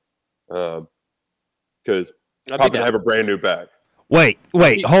instead. Because probably have a brand new bag. Wait,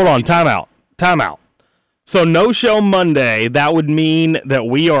 hold on. Time out. So no show Monday, that would mean that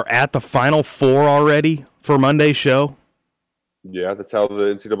we are at the Final Four already for Monday's show? Yeah, that's how the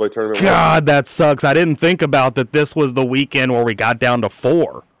NCAA tournament God, that sucks. I didn't think about that this was the weekend where we got down to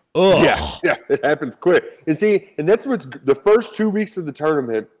 4. Ugh. Yeah, it happens quick. And that's what's the first 2 weeks of the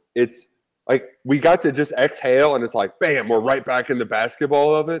tournament, it's we got to just exhale, and it's bam, we're right back in the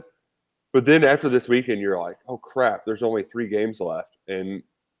basketball of it. But then after this weekend, you're like, oh, crap, there's only 3 games left. And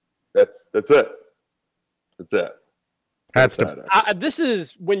that's it. That's it. This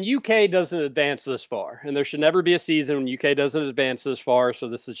is when UK doesn't advance this far. And there should never be a season when UK doesn't advance this far. So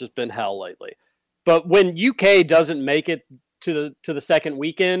this has just been hell lately. But when UK doesn't make it to the second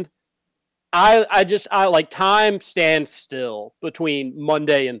weekend, I time stands still between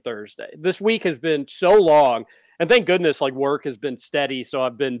Monday and Thursday. This week has been so long. And thank goodness, work has been steady, so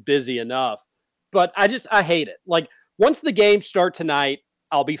I've been busy enough. But I hate it. Once the games start tonight,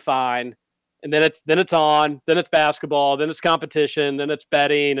 I'll be fine. And then it's on. Then it's basketball. Then it's competition. Then it's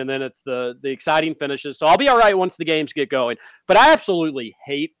betting. And then it's the exciting finishes. So I'll be all right once the games get going. But I absolutely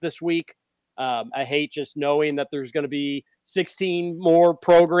hate this week. I hate just knowing that there's going to be 16 more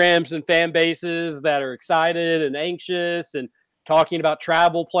programs and fan bases that are excited and anxious and talking about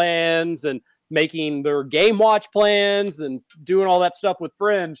travel plans and making their game watch plans and doing all that stuff with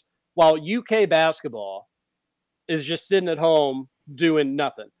friends while UK basketball is just sitting at home doing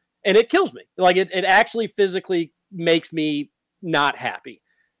nothing. And it kills me. It actually physically makes me not happy.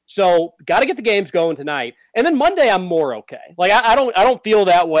 So got to get the games going tonight. And then Monday I'm more okay. I don't feel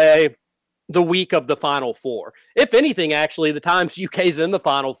that way the week of the Final Four. If anything, actually, the times UK's in the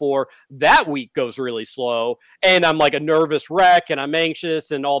Final Four, that week goes really slow, and I'm a nervous wreck, and I'm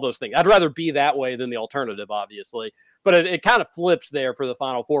anxious, and all those things. I'd rather be that way than the alternative, obviously. But it kind of flips there for the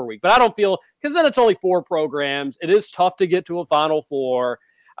Final Four week. But I don't feel, because then it's only 4 programs. It is tough to get to a Final Four.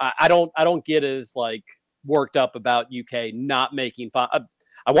 I don't get as worked up about UK not making. I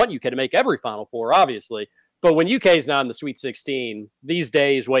want UK to make every Final Four, obviously. But when UK is not in the Sweet 16, these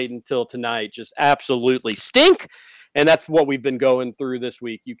days waiting until tonight just absolutely stink. And that's what we've been going through this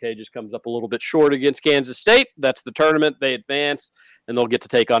week. UK just comes up a little bit short against Kansas State. That's the tournament. They advance, and they'll get to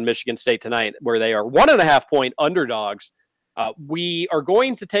take on Michigan State tonight, where they are 1.5-point underdogs. We are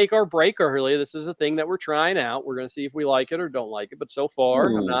going to take our break early. This is a thing that we're trying out. We're going to see if we like it or don't like it. But so far,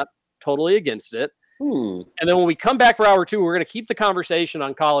 I'm not totally against it. And then when we come back for hour 2, we're going to keep the conversation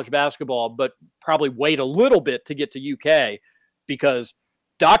on college basketball, but probably wait a little bit to get to UK because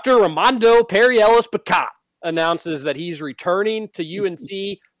Dr. Armando Perry-Ellis-Bacot announces that he's returning to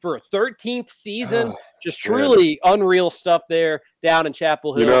UNC for a 13th season. Just truly unreal stuff there down in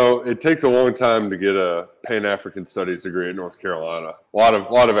Chapel Hill. It takes a long time to get a Pan-African Studies degree in North Carolina. A lot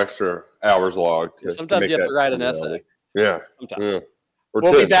of extra hours logged. Sometimes you have to write an essay. Yeah. Sometimes. Yeah.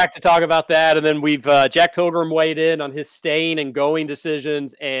 We'll be back to talk about that. And then we've Jack Pilgrim weighed in on his staying and going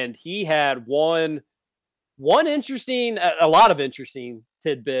decisions. And he had one interesting, a lot of interesting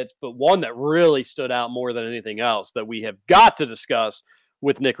tidbits, but one that really stood out more than anything else that we have got to discuss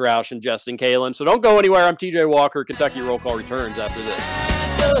with Nick Roush and Justin Kalen. So don't go anywhere. I'm TJ Walker. Kentucky Roll Call returns after this.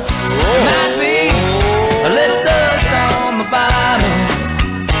 Whoa. A little dust on the bottom,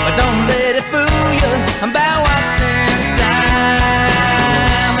 but don't let it fool you about what's inside.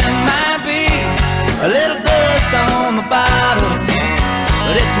 There might be a little dust on the bottom,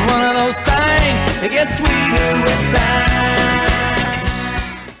 but it's one of those things that gets sweeter with time.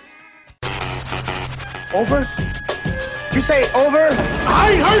 Over? You say over?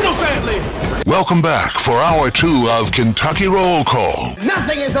 I ain't heard no family. Welcome back for Hour 2 of Kentucky Roll Call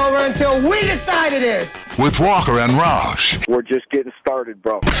Nothing is over until we decide it is. with Walker and Roush. We're just getting started,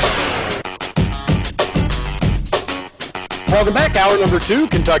 bro. Welcome back, hour number 2,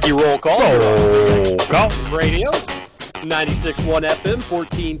 Kentucky Roll Call. Roll Call. Radio, 96.1 FM,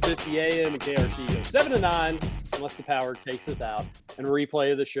 1450 AM, and KRC goes 7 to 9, unless the power takes us out. And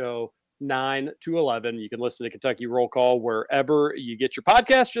replay of the show, 9 to 11. You can listen to Kentucky Roll Call wherever you get your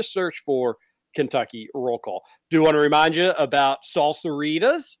podcast. Just search for Kentucky Roll Call. Do want to remind you about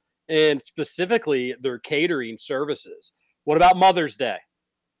Salsaritas and specifically their catering services. What about Mother's Day?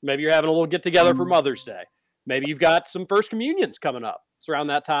 Maybe you're having a little get-together for Mother's Day. Maybe you've got some First Communions coming up. It's around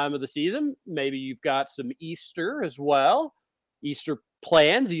that time of the season. Maybe you've got some Easter as well. Easter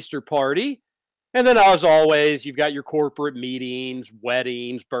plans, Easter party. And then, as always, you've got your corporate meetings,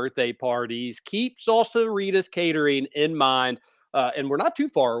 weddings, birthday parties. Keep Salsaritas Catering in mind. And we're not too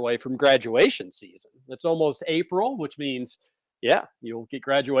far away from graduation season. It's almost April, which means, yeah, you'll get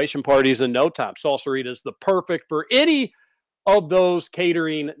graduation parties in no time. Salsaritas, the perfect for any of those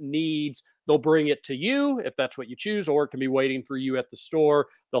catering needs. They'll bring it to you if that's what you choose, or it can be waiting for you at the store.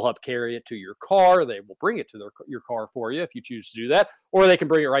 They'll help carry it to your car. They will bring it to your car for you if you choose to do that, or they can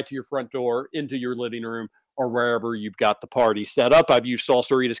bring it right to your front door, into your living room, or wherever you've got the party set up. I've used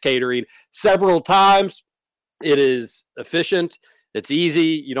Salsaritas Catering several times. It is efficient. It's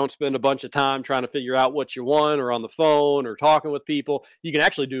easy. You don't spend a bunch of time trying to figure out what you want, or on the phone, or talking with people. You can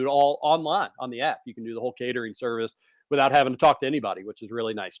actually do it all online on the app. You can do the whole catering service without having to talk to anybody, which is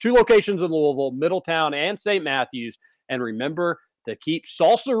really nice. 2 locations in Louisville, Middletown, and St. Matthews. And remember to keep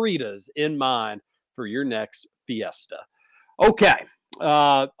Salsaritas in mind for your next fiesta. Okay.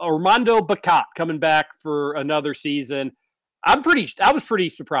 Armando Bacot coming back for another season. I was pretty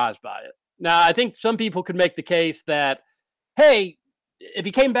surprised by it. Now, I think some people could make the case that, hey, if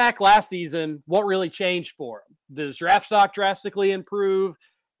he came back last season, what really changed for him? Did his draft stock drastically improve?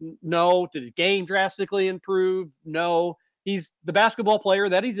 No. Did his game drastically improve? No. He's the basketball player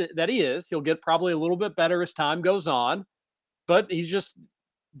that he is. He'll get probably a little bit better as time goes on, but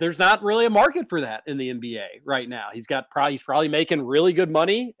there's not really a market for that in the NBA right now. He's probably making really good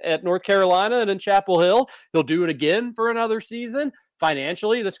money at North Carolina and in Chapel Hill. He'll do it again for another season.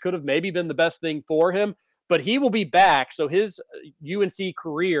 Financially, this could have maybe been the best thing for him, but he will be back. So his UNC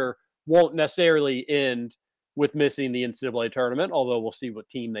career won't necessarily end with missing the NCAA tournament, although we'll see what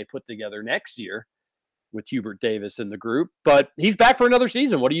team they put together next year with Hubert Davis in the group. But he's back for another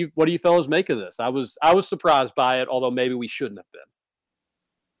season. What do you fellas make of this? I was surprised by it, although maybe we shouldn't have been.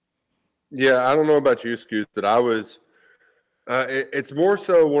 Yeah, I don't know about you, Scoot, but I was it's more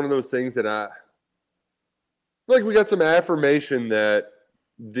so one of those things that I feel like we got some affirmation that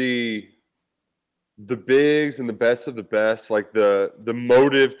the bigs and the best of the best, like the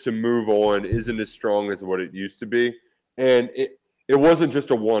motive to move on isn't as strong as what it used to be. And it wasn't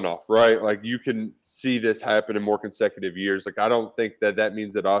just a one-off, right? Like, you can see this happen in more consecutive years. Like, I don't think that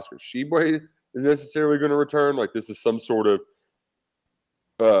means that Oscar Tshiebwe is necessarily going to return. Like, this is some sort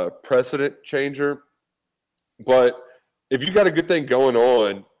of precedent changer. But if you got a good thing going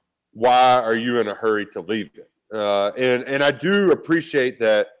on, why are you in a hurry to leave it? And I do appreciate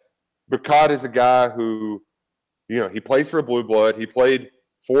that Bacot is a guy who, he plays for a blue blood. He played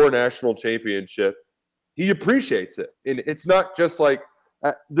for a national championship. He appreciates it. And it's not just like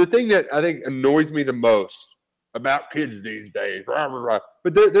the thing that I think annoys me the most about kids these days,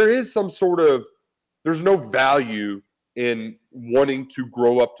 but there is some sort of, there's no value in wanting to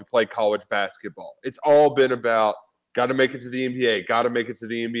grow up to play college basketball. It's all been about got to make it to the NBA, got to make it to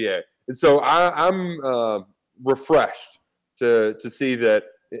the NBA. And so I'm refreshed to see that,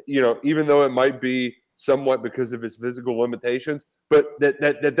 even though it might be somewhat because of his physical limitations, but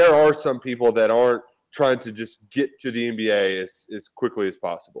that there are some people that aren't trying to just get to the NBA as quickly as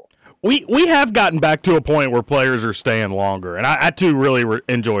possible. We have gotten back to a point where players are staying longer, and I too really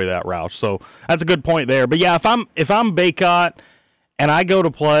enjoy that, Roush. So that's a good point there. But yeah, if I'm Bacot and I go to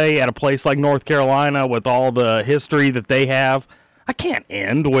play at a place like North Carolina with all the history that they have, I can't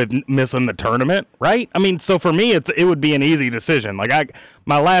end with missing the tournament, right? I mean, so for me, it would be an easy decision. Like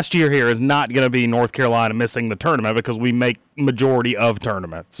my last year here is not going to be North Carolina missing the tournament because we make majority of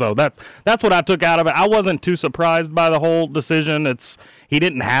tournaments. So that's what I took out of it. I wasn't too surprised by the whole decision. He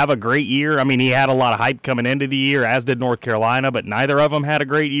didn't have a great year. I mean, he had a lot of hype coming into the year, as did North Carolina, but neither of them had a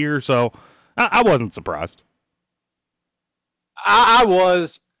great year. So I wasn't surprised. I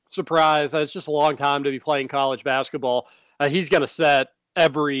was surprised. It's just a long time to be playing college basketball. He's going to set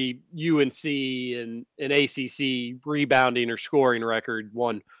every UNC and ACC rebounding or scoring record.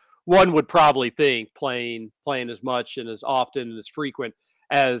 One would probably think playing as much and as often and as frequent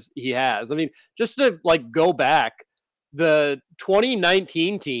as he has. I mean, just to go back, the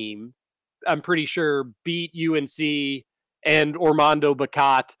 2019 team, I'm pretty sure, beat UNC and Armando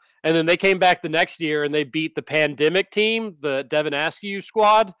Bacot, and then they came back the next year and they beat the pandemic team, the Devin Askew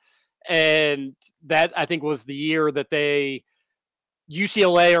squad. And that, I think, was the year that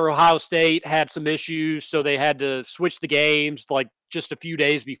UCLA or Ohio State had some issues, so they had to switch the games just a few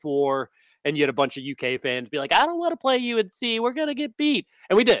days before, and you had a bunch of UK fans be like, I don't want to play UNC, we're going to get beat.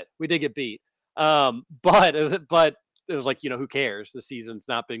 And we did get beat. But it was who cares? The season's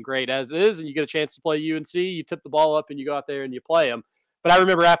not been great as it is, and you get a chance to play UNC, you tip the ball up, and you go out there and you play them. But I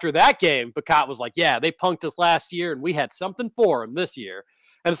remember after that game, Bacot was like, yeah, they punked us last year, and we had something for them this year.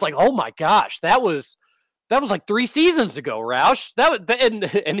 And it's like, oh my gosh, that was 3 seasons ago, Roush.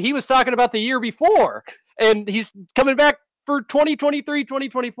 And he was talking about the year before, and he's coming back for 2023,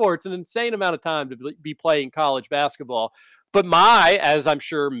 2024. It's an insane amount of time to be playing college basketball. But as I'm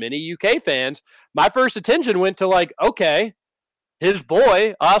sure many UK fans, my first attention went to okay, his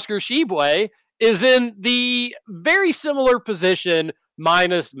boy, Oscar Tshiebwe, is in the very similar position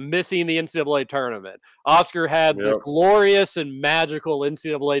minus missing the NCAA tournament. Oscar had the glorious and magical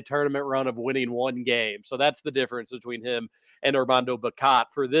NCAA tournament run of winning one game. So that's the difference between him and Armando Bacot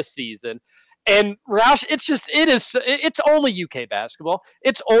for this season. And Roush, it's only UK basketball.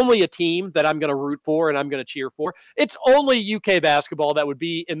 It's only a team that I'm going to root for and I'm going to cheer for. It's only UK basketball that would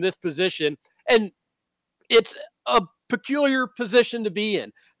be in this position. And it's a peculiar position to be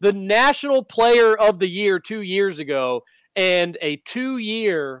in. The National Player of the Year 2 years ago and a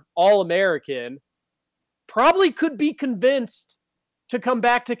 2-year All-American probably could be convinced to come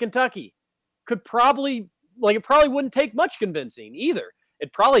back to Kentucky. It probably wouldn't take much convincing either.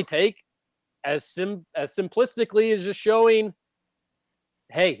 It'd probably take as simplistically as just showing,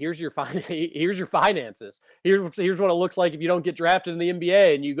 hey, here's your finances. Here's what it looks like if you don't get drafted in the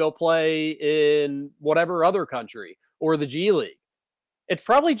NBA and you go play in whatever other country or the G League. It's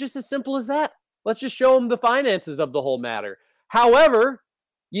probably just as simple as that. Let's just show them the finances of the whole matter. However,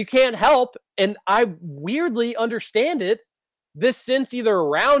 you can't help, and I weirdly understand it, this sense either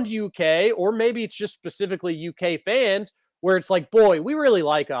around UK or maybe it's just specifically UK fans where it's like, boy, we really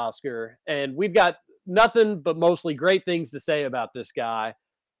like Oscar and we've got nothing but mostly great things to say about this guy.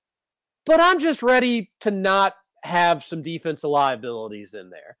 But I'm just ready to not have some defensive liabilities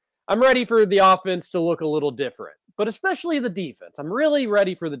in there. I'm ready for the offense to look a little different, but especially the defense. I'm really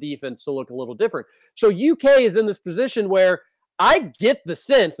ready for the defense to look a little different. So UK is in this position where I get the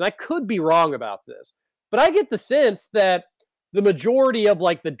sense, and I could be wrong about this, but I get the sense that the majority of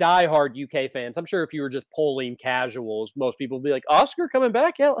the diehard UK fans, I'm sure if you were just polling casuals, most people would be like, Oscar coming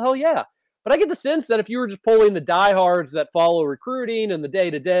back? Hell yeah. But I get the sense that if you were just polling the diehards that follow recruiting and the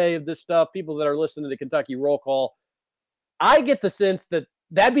day-to-day of this stuff, people that are listening to Kentucky Roll Call, I get the sense that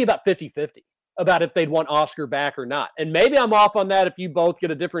that'd be about 50-50 about if they'd want Oscar back or not. And maybe I'm off on that if you both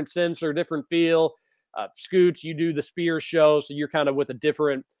get a different sense or a different feel. Scoots, you do the Spears show, so you're kind of with a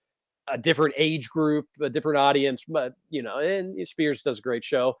different age group, a different audience. But, and Spears does a great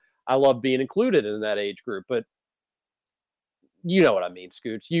show. I love being included in that age group. But you know what I mean,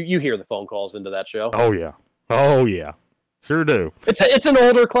 Scoots. You hear the phone calls into that show. Oh, yeah. Sure do. It's an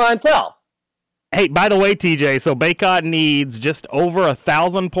older clientele. Hey, by the way, TJ, so Bacot needs just over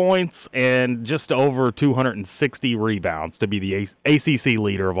 1,000 points and just over 260 rebounds to be the ACC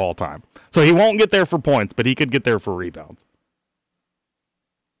leader of all time. So he won't get there for points, but he could get there for rebounds.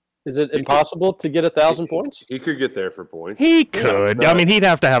 Is it impossible to get 1,000 points? He could get there for points. He could. I mean, he'd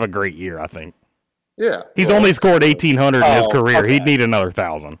have to have a great year, I think. Yeah. He's only scored 1,800 in his career. Okay. He'd need another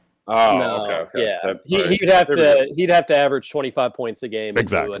 1,000. Oh, no, okay. Yeah, he'd have to average 25 points a game and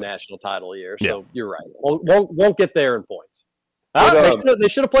do a national title year. So you're right. Won't get there in points. They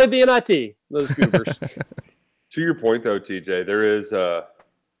should have played the NIT. Those Cougars. To your point, though, TJ, there is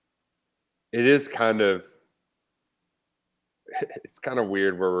it is kind of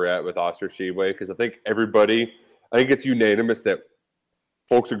weird where we're at with Oscar Tshiebwe because I think it's unanimous that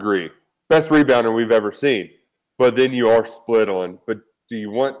folks agree best rebounder we've ever seen. but then you are split on. But do you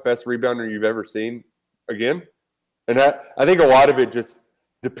want best rebounder you've ever seen again? And I think a lot of it just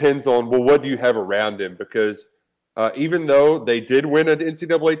depends on, well, what do you have around him? Because even though they did win an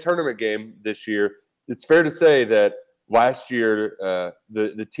NCAA tournament game this year, it's fair to say that last year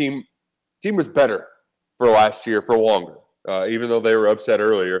the team was better for last year for longer, even though they were upset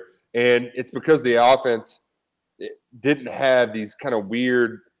earlier. And it's because the offense didn't have these kind of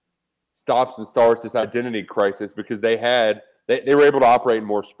weird stops and starts, this identity crisis, because they were able to operate in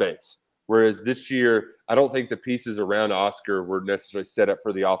more space. Whereas this year, I don't think the pieces around Oscar were necessarily set up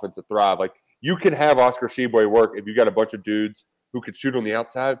for the offense to thrive. Like, you can have Oscar Tshiebwe work if you got a bunch of dudes who could shoot on the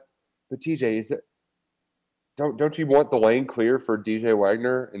outside. But TJ, don't you want the lane clear for DJ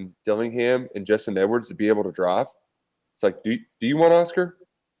Wagner and Dillingham and Justin Edwards to be able to drive? It's like, do you want Oscar?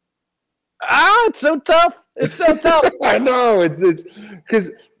 It's so tough. It's so tough. I know. It's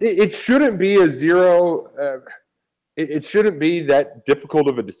because it shouldn't be a zero. It shouldn't be that difficult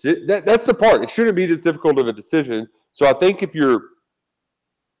of a decision. That's the part. It shouldn't be this difficult of a decision. So I think if you're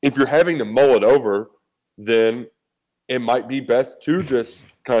having to mull it over, then it might be best to just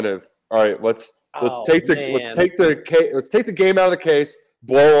kind of, all right, let's take the game out of the case,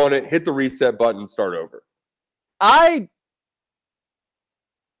 blow on it, hit the reset button, and start over.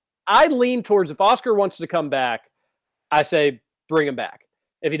 I lean towards, if Oscar wants to come back, I say bring him back.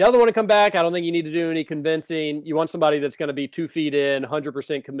 If he doesn't want to come back, I don't think you need to do any convincing. You want somebody that's going to be 2 feet in,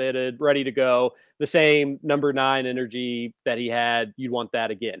 100% committed, ready to go. The same number 9 energy that he had, you'd want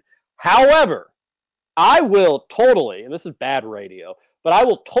that again. However, I will totally, and this is bad radio, but I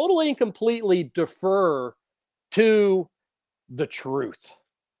will totally and completely defer to the truth.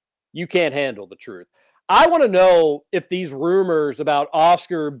 You can't handle the truth. I want to know if these rumors about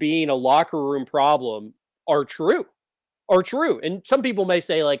Oscar being a locker room problem are true. And some people may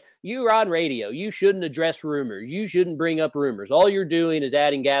say, like, you're on radio, you shouldn't address rumors, you shouldn't bring up rumors. All you're doing is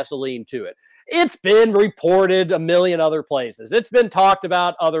adding gasoline to it. It's been reported a million other places. It's been talked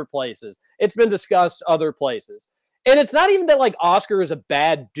about other places. It's been discussed other places. And it's not even that, like, Oscar is a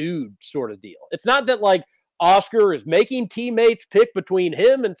bad dude sort of deal. It's not that, like, Oscar is making teammates pick between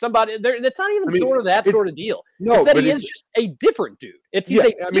him and somebody. It's not even sort of that sort of deal. No, it's that he is just a different dude. He's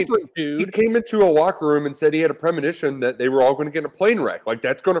a different dude. He came into a locker room and said he had a premonition that they were all going to get in a plane wreck. Like,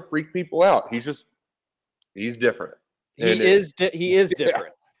 that's going to freak people out. He's different. He is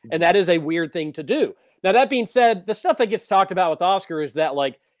different. And that is a weird thing to do. Now, that being said, the stuff that gets talked about with Oscar is that,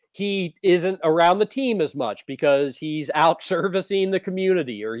 like, he isn't around the team as much because he's out servicing the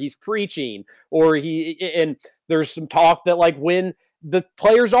community, or he's preaching, and there's some talk that, like, when the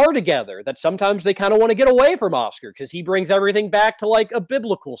players are together, that sometimes they kind of want to get away from Oscar because he brings everything back to, like, a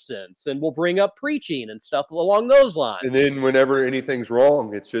biblical sense and will bring up preaching and stuff along those lines. And then whenever anything's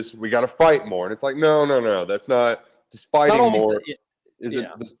wrong, it's just, we got to fight more. And it's like, no, that's not, just fighting more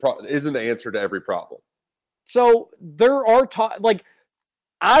isn't the answer to every problem. So there are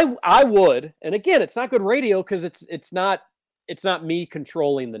I would, and again, it's not good radio because it's not me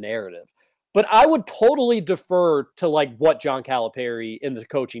controlling the narrative, but I would totally defer to, like, what John Calipari and the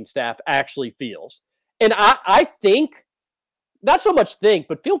coaching staff actually feels. And I think, not so much think,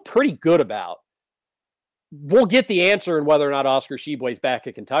 but feel pretty good about, we'll get the answer in whether or not Oscar Tshiebwe's back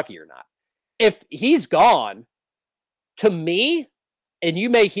at Kentucky or not. If he's gone, to me, and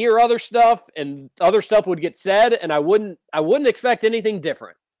you may hear other stuff, and other stuff would get said, and I wouldn't expect anything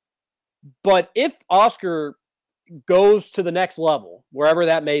different. But if Oscar goes to the next level, wherever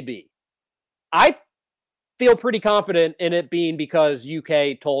that may be, I feel pretty confident in it being because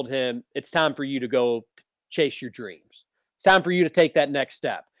UK told him it's time for you to go chase your dreams. It's time for you to take that next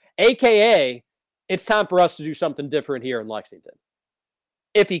step. AKA, it's time for us to do something different here in Lexington.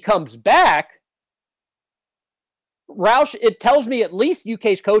 If he comes back, Roush, it tells me at least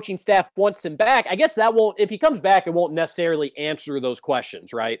UK's coaching staff wants him back. I guess that won't, if he comes back, it won't necessarily answer those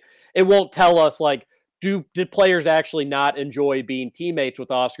questions, right? It won't tell us, like, did players actually not enjoy being teammates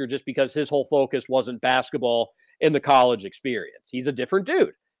with Oscar just because his whole focus wasn't basketball in the college experience? He's a different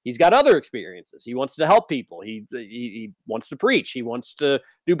dude. He's got other experiences. He wants to help people. He wants to preach. He wants to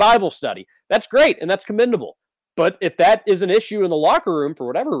do Bible study. That's great, and that's commendable. But if that is an issue in the locker room for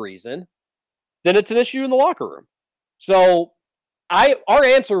whatever reason, then it's an issue in the locker room. So our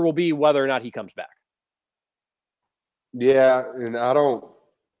answer will be whether or not he comes back. Yeah, and I'm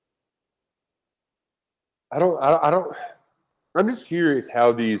just curious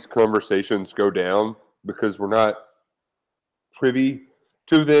how these conversations go down because we're not privy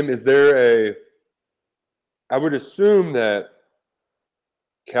to them. I would assume that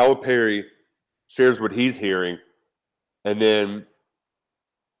Calipari shares what he's hearing, and then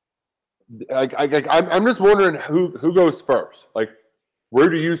I'm just wondering who goes first. Like, where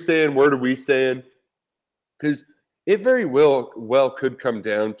do you stand? Where do we stand? Because it very well could come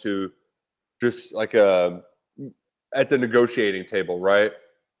down to just like at the negotiating table, right?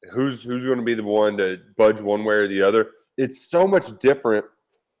 Who's going to be the one to budge one way or the other? It's so much different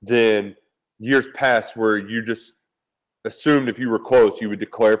than years past where you just assumed if you were close, you would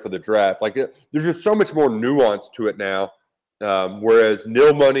declare for the draft. Like, there's just so much more nuance to it now. Whereas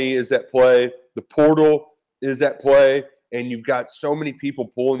nil money is at play, the portal is at play, and you've got so many people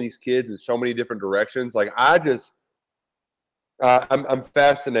pulling these kids in so many different directions. Like, I'm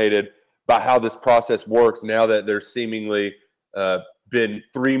fascinated by how this process works now that there's seemingly been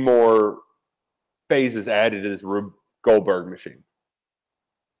 3 more phases added to this Rube Goldberg machine.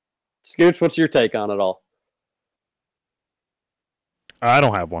 Scooch, what's your take on it all? I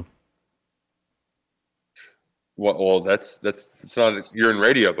don't have one. Well, that's not. You're in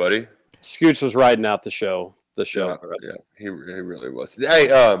radio, buddy. Scooch was riding out the show. Yeah, he really was. Hey,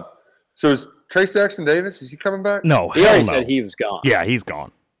 so is Trace Jackson Davis? Is he coming back? No, he already said he was gone. Yeah, he's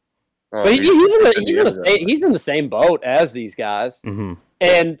gone. But he's in the same boat as these guys. Mm-hmm.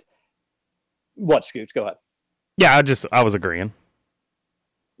 And what, Scooch? Go ahead. Yeah, I was agreeing.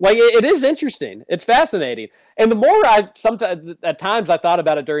 Like, it is interesting. It's fascinating. And the more at times I thought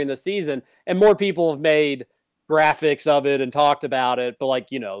about it during the season, and more people have made graphics of it and talked about it. But like,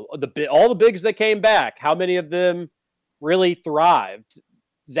 all the bigs that came back, how many of them really thrived?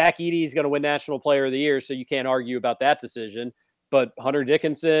 Zach Edey is going to win National Player of the Year, so you can't argue about that decision. But Hunter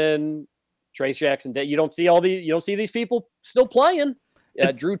Dickinson, Trace Jackson, you don't see these people still playing.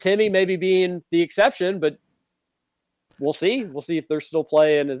 Drew Timme maybe being the exception, but we'll see. We'll see if they're still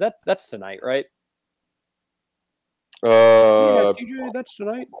playing. That's tonight, right? TJ, that's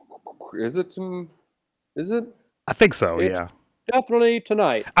tonight. Is it? Is it? I think so. It's yeah, definitely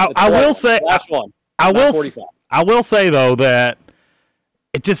tonight. I will say last one. I will say though that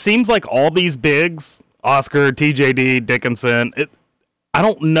it just seems like all these bigs, Oscar, TJD, Dickinson, I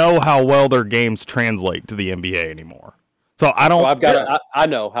don't know how well their games translate to the NBA anymore. So I don't. Well, I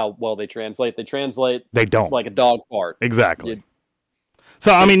know how well they translate. They don't like a dog fart. Exactly.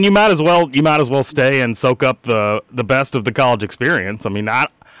 So I mean, you might as well stay and soak up the best of the college experience. I mean,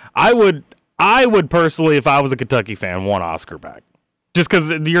 I would personally, if I was a Kentucky fan, want Oscar back. Just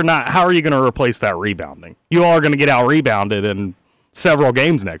because you're not. How are you going to replace that rebounding? You all are going to get out rebounded in several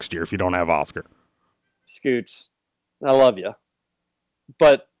games next year if you don't have Oscar. Scoots, I love you,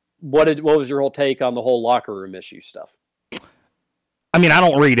 but what was your whole take on the whole locker room issue stuff? I mean, I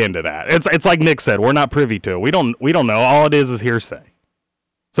don't read into that. It's like Nick said, we're not privy to it. We don't know. All it is hearsay.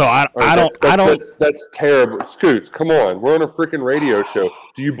 So I don't. That's terrible. Scoots, come on. We're on a freaking radio show.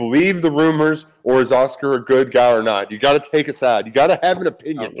 Do you believe the rumors, or is Oscar a good guy or not? You got to take a side. You got to have an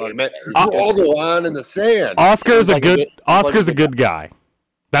opinion. All the line in the sand. Oscar's a good guy.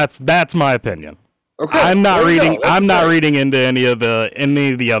 That's my opinion. Okay. I'm not reading into any of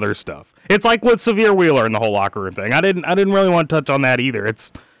the other stuff. It's like with Severe Wheeler and the whole locker room thing. I didn't really want to touch on that either.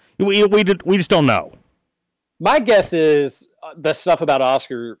 It's we just don't know. My guess is the stuff about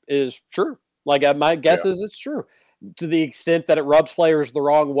Oscar is true. Like, my guess is it's true. To the extent that it rubs players the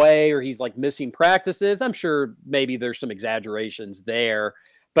wrong way, or he's like missing practices, I'm sure maybe there's some exaggerations there.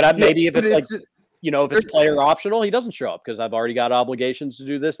 But maybe if it's if it's player optional, he doesn't show up because I've already got obligations to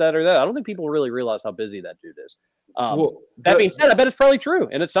do this, that, or that. I don't think people really realize how busy that dude is. That being said, I bet it's probably true.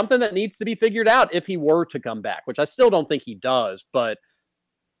 And it's something that needs to be figured out if he were to come back, which I still don't think he does, but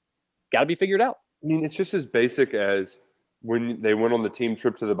got to be figured out. I mean, it's just as basic as when they went on the team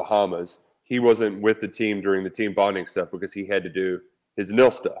trip to the Bahamas. He wasn't with the team during the team bonding stuff because he had to do his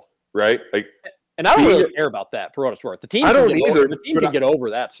nil stuff, right? Like, and I don't really care about that for what it's worth. The team can get over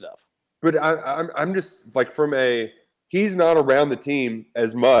that stuff. But I'm just like, he's not around the team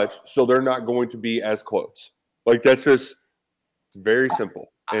as much, so they're not going to be as close. Like, that's just very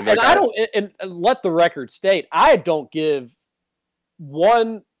simple. And let the record state, I don't give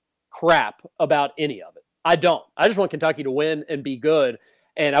one crap about any of it. I don't. I just want Kentucky to win and be good,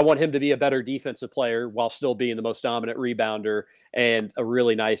 and I want him to be a better defensive player while still being the most dominant rebounder and a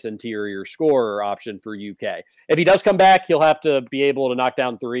really nice interior scorer option for UK. If he does come back, he'll have to be able to knock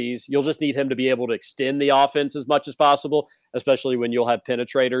down threes. You'll just need him to be able to extend the offense as much as possible, especially when you'll have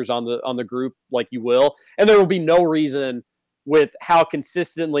penetrators on the group like you will. And there will be no reason with how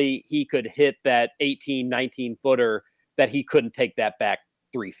consistently he could hit that 18, 19-footer that he couldn't take that back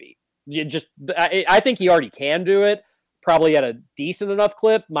 3 feet. I think he already can do it, probably at a decent enough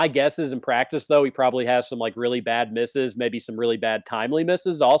clip. My guess is in practice, though, he probably has some like really bad misses, maybe some really bad timely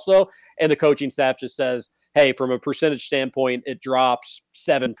misses also. And the coaching staff just says, hey, from a percentage standpoint, it drops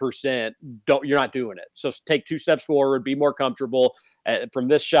 7%. You're not doing it. So take 2 steps forward, be more comfortable. From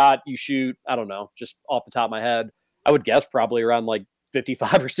this shot, you shoot, I don't know, just off the top of my head, I would guess probably around like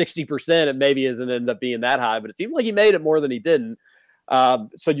 55 or 60%. It maybe isn't end up being that high, but it seems like he made it more than he didn't.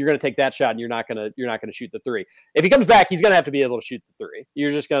 So you're going to take that shot and you're not going to shoot the 3. If he comes back, he's going to have to be able to shoot the 3.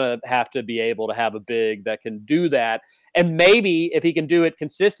 You're just going to have to be able to have a big that can do that. And maybe if he can do it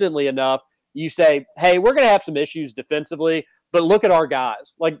consistently enough, you say, hey, we're going to have some issues defensively, but look at our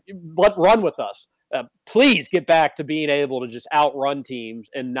guys. Like, let's run with us. Please get back to being able to just outrun teams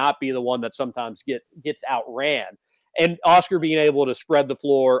and not be the one that sometimes gets outran. And Oscar being able to spread the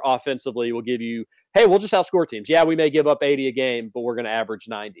floor offensively will give you, hey, we'll just outscore teams. Yeah, we may give up 80 a game, but we're going to average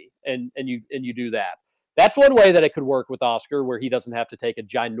 90. And you do that. That's one way that it could work with Oscar, where he doesn't have to take a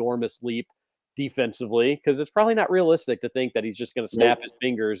ginormous leap defensively, because it's probably not realistic to think that he's just going to snap his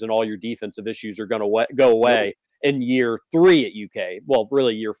fingers and all your defensive issues are going to go away in year 3 at UK. Well,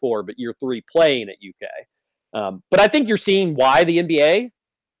 really year 4, but year 3 playing at UK. But I think you're seeing why the NBA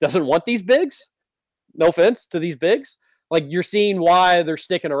doesn't want these bigs. No offense to these bigs. Like, you're seeing why they're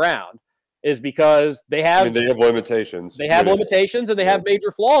sticking around is because they have limitations. They have limitations and they have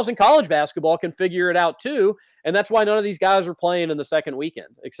major flaws, and college basketball can figure it out too. And that's why none of these guys are playing in the second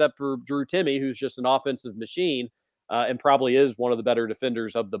weekend, except for Drew Timme, who's just an offensive machine and probably is one of the better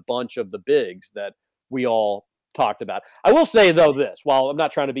defenders of the bunch of the bigs that we all talked about. I will say, though, this, while I'm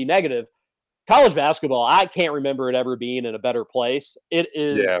not trying to be negative, college basketball, I can't remember it ever being in a better place. It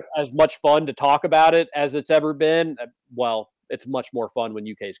is as much fun to talk about it as it's ever been. Well, it's much more fun when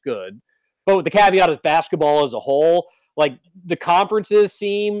UK's good. But the caveat is basketball as a whole, like the conferences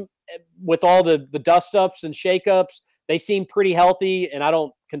seem, with all the dust-ups and shake-ups, they seem pretty healthy. And I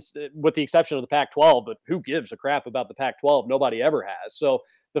don't, with the exception of the Pac-12, but who gives a crap about the Pac-12? Nobody ever has. So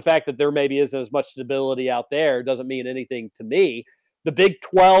the fact that there maybe isn't as much stability out there doesn't mean anything to me. The Big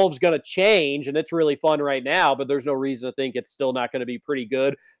 12 is going to change, and it's really fun right now, but there's no reason to think it's still not going to be pretty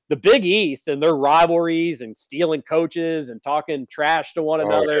good. The Big East and their rivalries and stealing coaches and talking trash to one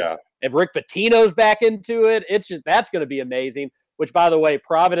another. Yeah. If Rick Pitino's back into it, that's going to be amazing. Which, by the way,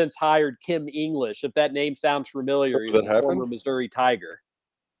 Providence hired Kim English. If that name sounds familiar, he's a former Missouri Tiger.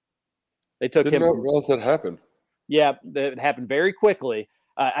 They took him. Didn't realize that happened. Yeah, it happened very quickly.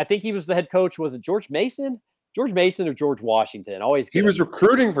 I think he was the head coach. Was it George Mason? George Mason or George Washington? He was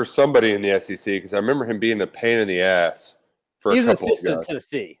recruiting for somebody in the SEC because I remember him being a pain in the ass for a couple of guys. He was assistant at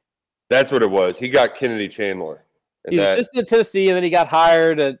Tennessee. That's what it was. He got Kennedy Chandler. He was assistant at Tennessee, and then he got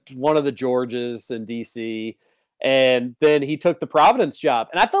hired at one of the Georges in D.C., and then he took the Providence job.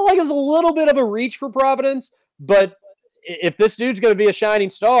 And I felt like it was a little bit of a reach for Providence, but if this dude's going to be a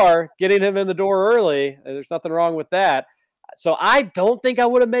shining star, getting him in the door early, there's nothing wrong with that. So I don't think I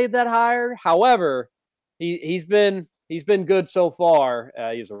would have made that hire. However, he's been good so far.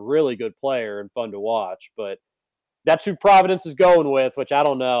 He's a really good player and fun to watch, but that's who Providence is going with, which I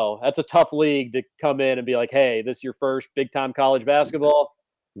don't know. That's a tough league to come in and be like, hey, this is your first big-time college basketball.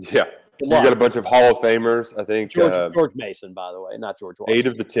 Yeah. You got a bunch of Hall of Famers, I think. George Mason, by the way, not George Washington. 8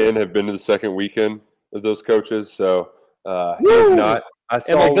 of the 10 have been to the second weekend of those coaches, so he's not.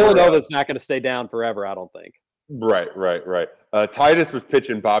 And Villanova's not going to stay down forever, I don't think. Right. Titus was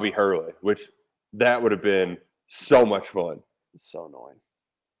pitching Bobby Hurley, which that would have been so much fun. It's so annoying.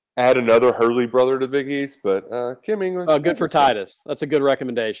 Add another Hurley brother to Big East, but Kim English. Oh, good for Titus. That's a good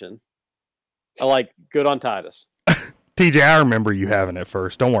recommendation. I like good on Titus. TJ, I remember you having it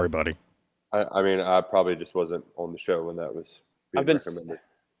first. Don't worry, buddy. I mean, I probably just wasn't on the show when that was being recommended.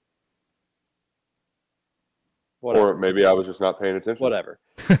 Or maybe I was just not paying attention. Whatever.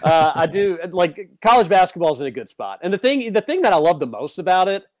 I do like college basketball is in a good spot. And the thing that I love the most about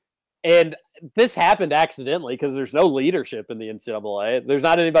it, and this happened accidentally because there's no leadership in the NCAA. There's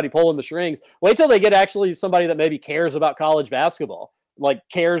not anybody pulling the strings. Wait till they get actually somebody that maybe cares about college basketball, like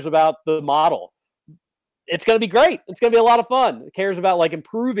cares about the model. It's going to be great. It's going to be a lot of fun. It cares about like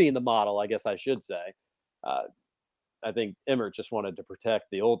improving the model, I guess I should say. I think Emmert just wanted to protect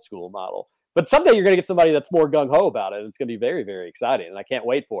the old school model. But someday you're going to get somebody that's more gung-ho about it. And it's going to be very, very exciting, and I can't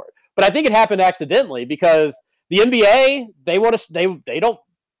wait for it. But I think it happened accidentally because the NBA, they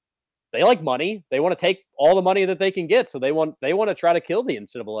like money. They want to take all the money that they can get. So they want to try to kill the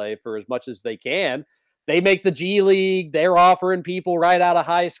NCAA for as much as they can. They make the G League. They're offering people right out of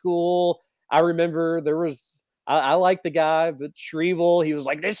high school. I remember I like the guy, but Shrivel, he was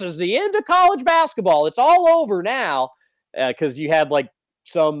like, this is the end of college basketball. It's all over now. Because you had like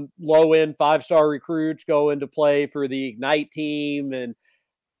some low-end 5-star recruits go into play for the Ignite team. And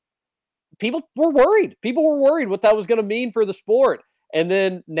people were worried. People were worried what that was going to mean for the sport. And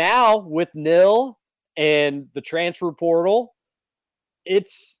then now with NIL And the transfer portal,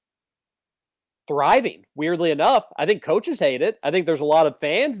 it's thriving, weirdly enough. I think coaches hate it. I think there's a lot of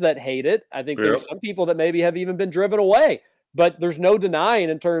fans that hate it. I think there's some people that maybe have even been driven away. But there's no denying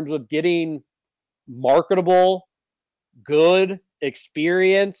in terms of getting marketable, good,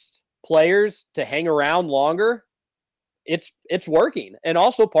 experienced players to hang around longer. It's working. And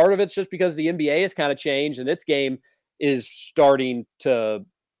also part of it's just because the NBA has kind of changed and its game is starting to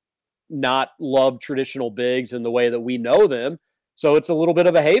not love traditional bigs in the way that we know them. So it's a little bit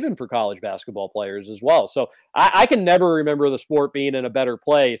of a haven for college basketball players as well. So I can never remember the sport being in a better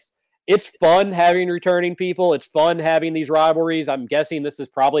place. It's fun having returning people. It's fun having these rivalries. I'm guessing this is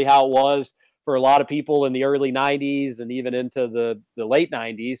probably how it was for a lot of people in the early 90s and even into the late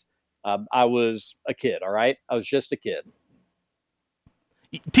 90s. I was a kid, all right? I was just a kid.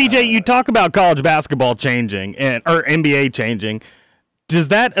 TJ, you talk about college basketball changing or NBA changing. Does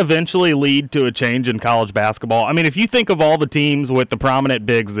that eventually lead to a change in college basketball? I mean, if you think of all the teams with the prominent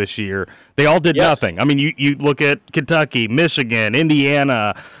bigs this year, they all did nothing. I mean, you look at Kentucky, Michigan,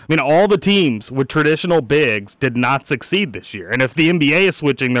 Indiana. I mean, all the teams with traditional bigs did not succeed this year. And if the NBA is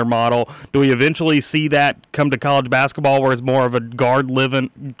switching their model, do we eventually see that come to college basketball where it's more of a guard-driven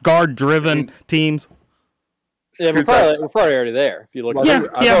teams? Yeah, we're probably already there. If you look, I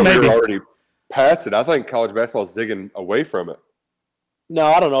thought maybe. We're already past it. I think college basketball is zigging away from it. No,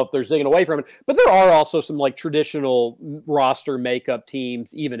 I don't know if they're zigging away from it, but there are also some like traditional roster makeup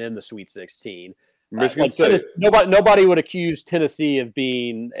teams, even in the Sweet 16. Michigan State. Nobody would accuse Tennessee of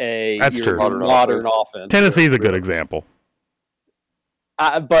being a modern offense. Tennessee's a good example.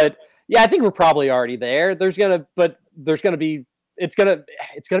 But yeah, I think we're probably already there. It's gonna be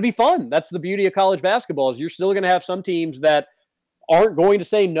fun. That's the beauty of college basketball is you're still gonna have some teams that aren't going to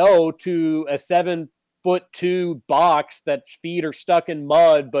say no to a 7'2" box that's feet are stuck in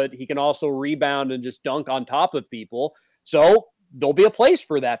mud, but he can also rebound and just dunk on top of people. So there'll be a place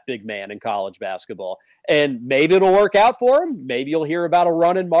for that big man in college basketball. And maybe it'll work out for him. Maybe you'll hear about a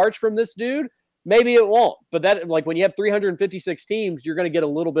run in March from this dude. Maybe it won't. But that, like when you have 356 teams, you're going to get a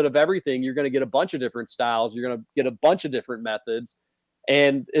little bit of everything. You're going to get a bunch of different styles. You're going to get a bunch of different methods.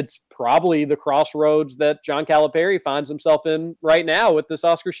 And it's probably the crossroads that John Calipari finds himself in right now with this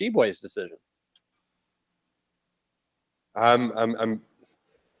Oscar Tshiebwe's decision. I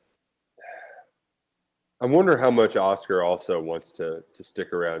wonder how much Oscar also wants to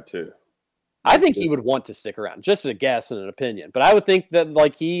stick around too. I think he would want to stick around, just a guess and an opinion. But I would think that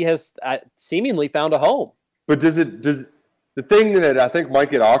like he has seemingly found a home. But does the thing that I think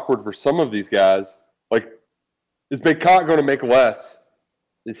might get awkward for some of these guys, like, is Bacot going to make less?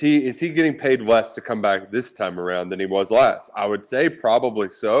 Is he getting paid less to come back this time around than he was last? I would say probably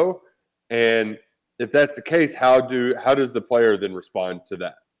so. And if that's the case, how does the player then respond to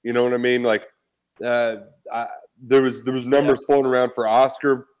that? You know what I mean? Like, there was numbers floating around for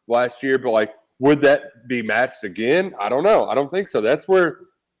Oscar last year, but like, would that be matched again? I don't know. I don't think so. That's where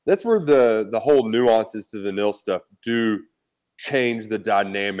the whole nuances to the nil stuff do change the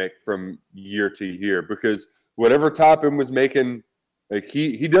dynamic from year to year, because whatever Toppin was making, like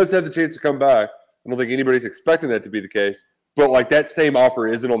he does have the chance to come back. I don't think anybody's expecting that to be the case, but like that same offer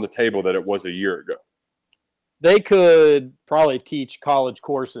isn't on the table that it was a year ago. They could probably teach college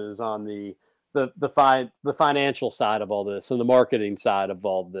courses on the financial side of all this and the marketing side of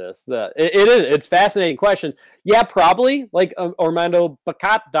all this. It's a fascinating question. Yeah, probably like Dr. Armando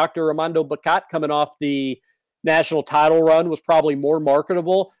Bacot coming off the national title run was probably more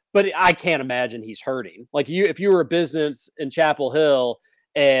marketable, but I can't imagine he's hurting. Like if you were a business in Chapel Hill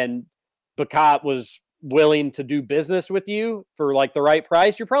and Bacot was willing to do business with you for like the right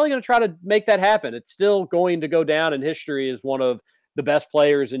price, you're probably going to try to make that happen. It's still going to go down in history as one of the best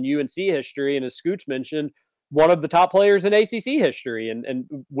players in UNC history. And as Scoots mentioned, one of the top players in ACC history and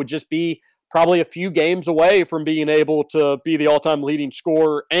would just be probably a few games away from being able to be the all-time leading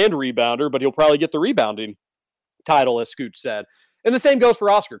scorer and rebounder, but he'll probably get the rebounding title, as Scoots said. And the same goes for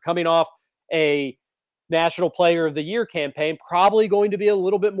Oscar, coming off a National Player of the Year campaign, probably going to be a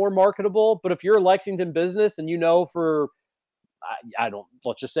little bit more marketable. But if you're a Lexington business and you know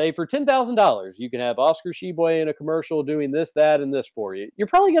let's just say for $10,000, you can have Oscar Tshiebwe in a commercial doing this, that, and this for you. You're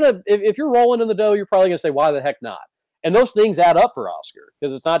probably going to, if you're rolling in the dough, you're probably going to say, why the heck not? And those things add up for Oscar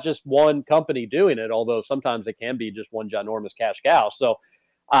because it's not just one company doing it, although sometimes it can be just one ginormous cash cow. So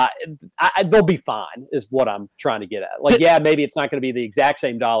they'll be fine is what I'm trying to get at. Like, yeah, maybe it's not going to be the exact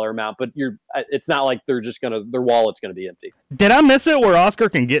same dollar amount, but it's not like their wallet's going to be empty. Did I miss it where Oscar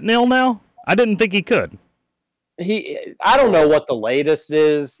can get nil now? I didn't think he could. I don't know what the latest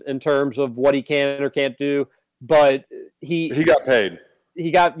is in terms of what he can or can't do, but he got paid.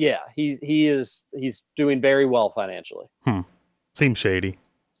 he's doing very well financially. Seems shady.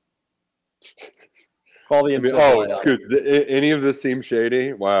 Call the Scoots, any of this seems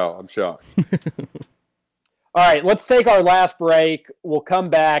shady? Wow, I'm shocked. All right, let's take our last break. We'll come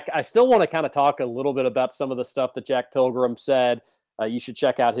back. I still want to kind of talk a little bit about some of the stuff that Jack Pilgrim said. You should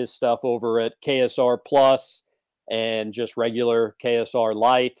check out his stuff over at KSR Plus and just regular KSR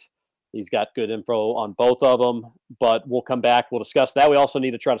Lite. He's got good info on both of them, but we'll come back. We'll discuss that. We also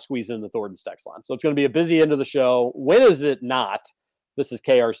need to try to squeeze in the Thornton's text line. So it's going to be a busy end of the show. When is it not? This is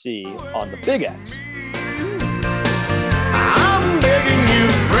KRC on the Big X. I'm begging you,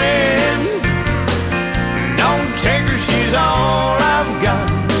 friend. Don't take her, she's all I've got.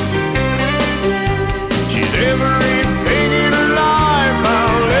 She's everything in life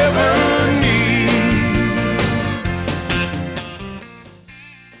I'll ever need.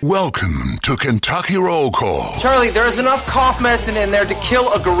 Welcome to Kentucky Roll Call. Charlie, there is enough cough medicine in there to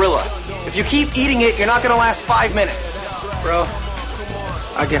kill a gorilla. If you keep eating it, you're not going to last 5 minutes. Bro,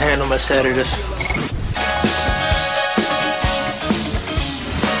 I can handle my sedatives.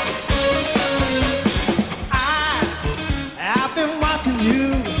 I've been watching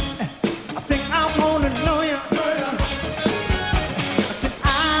you. I think I want to know you. I said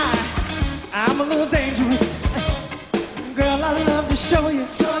I'm a little dangerous. Girl, I love to show you.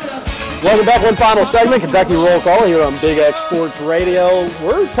 Welcome back. One final segment, Kentucky Roll Call here on Big X Sports Radio.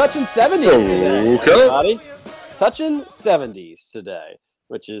 We're touching 70s today, everybody. Touching 70s today,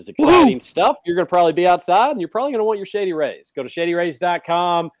 which is exciting stuff. You're going to probably be outside, and you're probably going to want your Shady Rays. Go to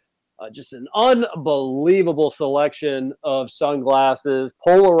ShadyRays.com. Just an unbelievable selection of sunglasses,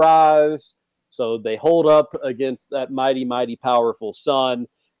 polarized, so they hold up against that mighty, mighty powerful sun.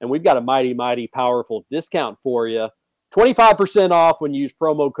 And we've got a mighty, mighty powerful discount for you. 25% off when you use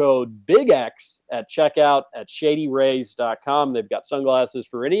promo code BIGX at checkout at ShadyRays.com. They've got sunglasses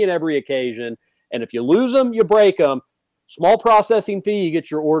for any and every occasion. And if you lose them, you break them. Small processing fee, you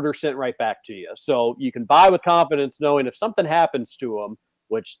get your order sent right back to you. So you can buy with confidence knowing if something happens to them,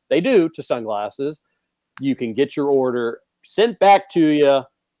 which they do to sunglasses, you can get your order sent back to you.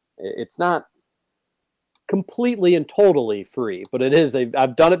 It's not completely and totally free, but it is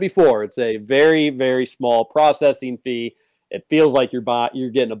I've done it before. It's a very, very small processing fee. It feels like you're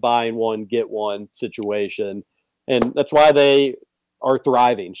getting a buy one, get one situation. And that's why they are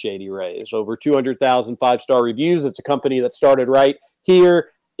thriving, Shady Rays. Over 200,000 5-star reviews. It's a company that started right here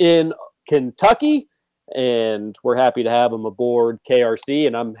in Kentucky. And we're happy to have them aboard KRC,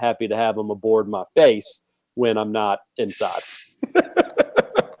 and I'm happy to have them aboard my face when I'm not inside.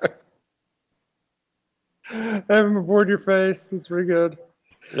 Have them aboard your face. That's pretty good.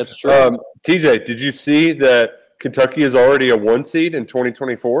 That's true. TJ, did you see that Kentucky is already a 1 seed in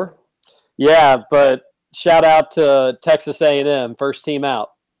 2024? Yeah, but shout out to Texas A&M, first team out.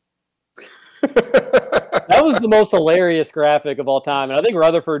 That was the most hilarious graphic of all time, and I think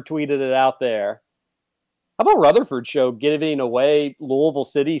Rutherford tweeted it out there. How about Rutherford show giving away Louisville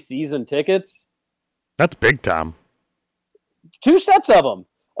City season tickets? That's big time. 2 sets of them.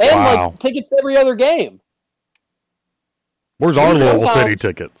 And like tickets every other game. Where's our Louisville City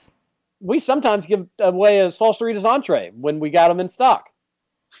tickets? We sometimes give away a Salsaritas entree when we got them in stock.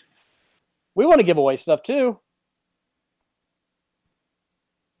 We want to give away stuff too.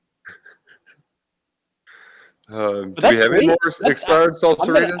 Do we have any more expired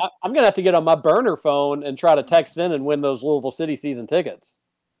Salsaritas? I'm going to have to get on my burner phone and try to text in and win those Louisville City season tickets.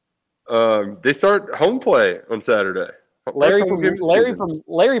 They start home play on Saturday. Larry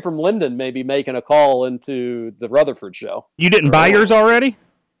from Linden may be making a call into the Rutherford show. You didn't buy yours already?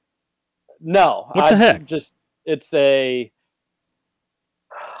 No. What the heck? It's a...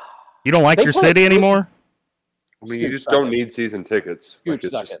 You don't like your city anymore? I mean, you just don't need season tickets.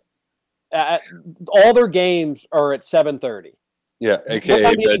 All their games are at 7:30. Yeah, aka what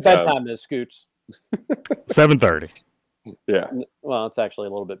time do you think bedtime is, Scoots? 7:30. Yeah. Well, it's actually a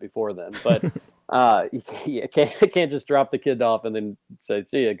little bit before then, but you can't just drop the kid off and then say,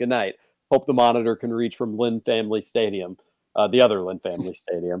 see ya, good night. Hope the monitor can reach from Lynn Family Stadium, the other Lynn Family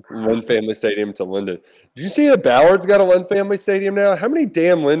Stadium. Lynn Family Stadium to Linden. Did you see that Ballard's got a Lynn Family Stadium now? How many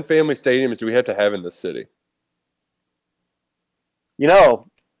damn Lynn Family Stadiums do we have to have in this city? You know,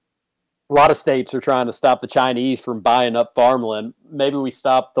 a lot of states are trying to stop the Chinese from buying up farmland. Maybe we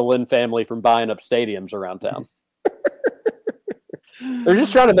stop the Lynn family from buying up stadiums around town. They're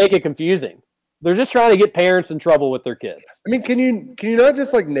just trying to make it confusing. They're just trying to get parents in trouble with their kids. I mean, can you not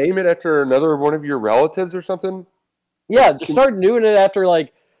just like name it after another one of your relatives or something? Yeah, just start doing it after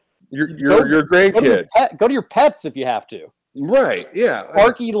like your grandkid. Go to your pets if you have to. Right? Yeah.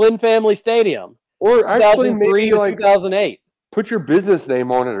 Parky Lynn Family Stadium. Or actually maybe like 2008. put your business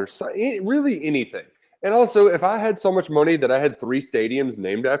name on it or really anything. And also, if I had so much money that I had 3 stadiums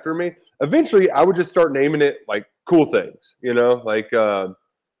named after me, eventually I would just start naming it like cool things,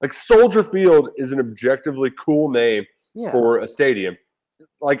 like Soldier Field is an objectively cool name for a stadium.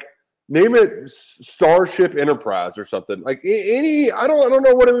 Like, name it Starship Enterprise or something. Like I don't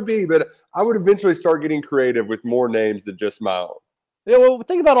know what it would be, but I would eventually start getting creative with more names than just my own. Yeah, well,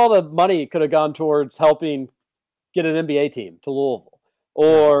 think about all the money could have gone towards helping get an NBA team to Louisville,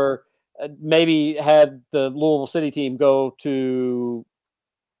 or maybe had the Louisville City team go to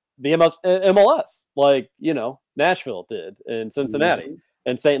the MLS, like Nashville did, and Cincinnati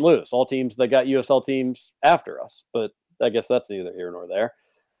and St. Louis, all teams that got USL teams after us. But I guess that's neither here nor there.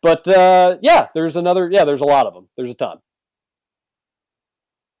 But there's a lot of them. There's a ton.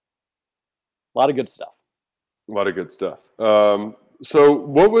 A lot of good stuff. A lot of good stuff. So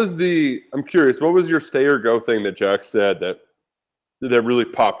I'm curious, what was your stay or go thing that Jack said that really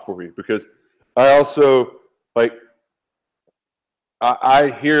popped for you? Because I also,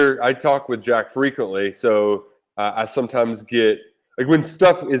 I talk with Jack frequently, so I sometimes get, when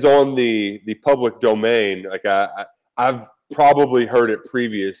stuff is on the public domain, I've probably heard it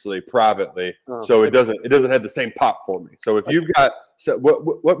previously privately, so it doesn't have the same pop for me. So if you've got,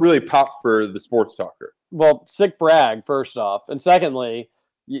 what really popped for the sports talker? Well, sick brag, first off. And secondly,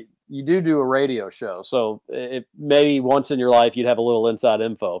 you do a radio show. So if maybe once in your life you'd have a little inside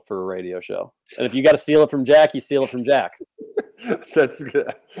info for a radio show. And if you got to steal it from Jack, you steal it from Jack. That's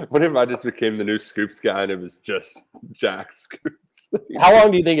good. What if I just became the new Scoops guy and it was just Jack Scoops? How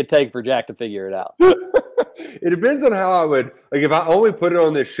long do you think it'd take for Jack to figure it out? It depends on how I would, if I only put it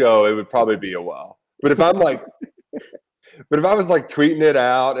on this show, it would probably be a while. But if I'm but if I was tweeting it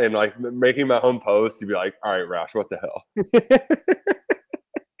out and making my own post, you'd be like, all right, Roush, what the hell?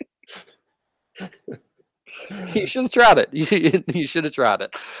 You should have tried it. You should have tried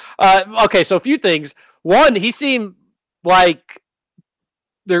it. Okay, so a few things. One, he seemed like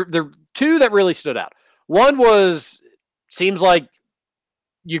there are 2 that really stood out. One seems like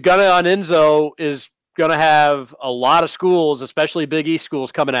Ugonna on Enzo is going to have a lot of schools, especially Big East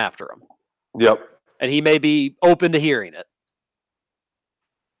schools, coming after him. Yep. And he may be open to hearing it.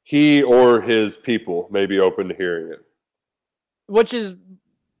 He or his people may be open to hearing it. Which is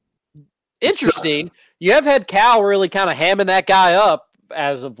interesting. You have had Cal really kind of hamming that guy up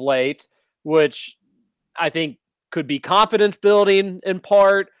as of late, which I think could be confidence building in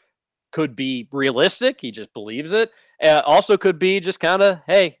part, could be realistic. He just believes it. Also could be just kind of,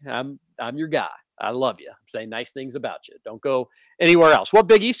 hey, I'm your guy. I love you. I'm saying nice things about you. Don't go anywhere else. What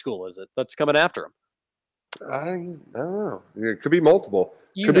Big East school is it that's coming after him? I don't know. It could be multiple.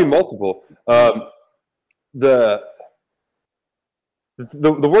 Be multiple. The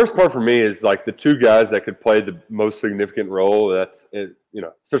worst part for me is the 2 guys that could play the most significant role. That's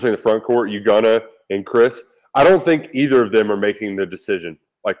especially in the front court, Ugonna and Chris. I don't think either of them are making the decision.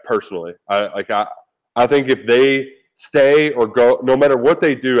 Personally, I think if they stay or go, no matter what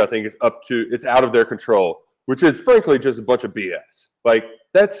they do, I think it's out of their control, which is frankly just a bunch of BS.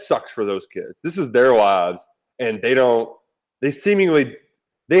 That sucks for those kids. This is their lives, and they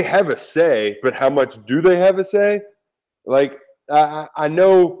have a say, but how much do they have a say? I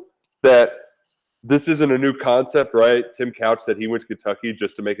know that this isn't a new concept, right? Tim Couch said he went to Kentucky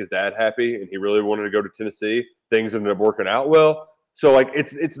just to make his dad happy, and he really wanted to go to Tennessee. Things ended up working out well. So,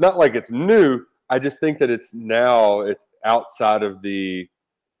 it's not like it's new. I just think that it's outside of the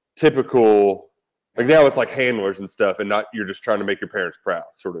typical, now it's handlers and stuff, and not you're just trying to make your parents proud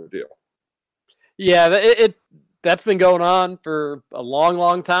sort of deal. Yeah, that's been going on for a long,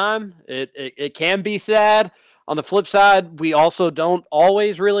 long time. It can be sad. On the flip side, we also don't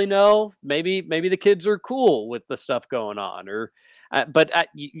always really know. Maybe the kids are cool with the stuff going on, but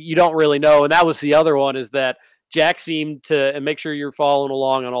you don't really know. And that was the other one, is that Jack seemed to, and make sure you're following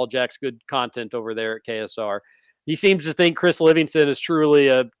along on all Jack's good content over there at KSR. He seems to think Chris Livingston is truly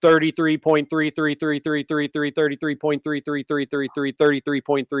a 33.333333, 33.333333,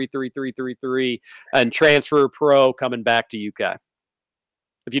 33.333333, and transfer pro coming back to UK.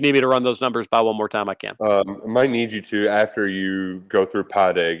 If you need me to run those numbers by one more time, I can. I might need you to after you go through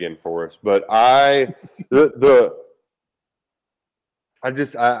Pi Day again for us. But the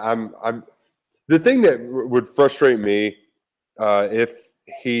thing that would frustrate me if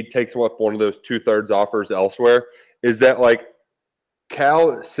he takes up one of those 2/3 offers elsewhere is that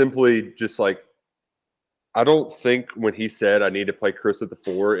Cal simply just I don't think when he said I need to play Chris at the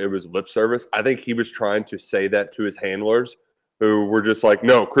 4, it was lip service. I think he was trying to say that to his handlers, who were just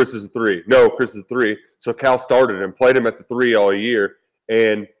no, Chris is a 3. No, Chris is a 3. So Cal started and played him at the 3 all year.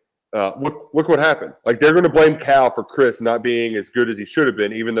 And look what happened. Like, they're going to blame Cal for Chris not being as good as he should have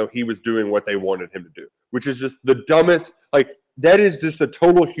been, even though he was doing what they wanted him to do, which is just the dumbest. Like, that is just a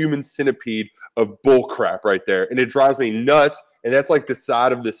total human centipede of bull crap right there. And it drives me nuts. And that's like the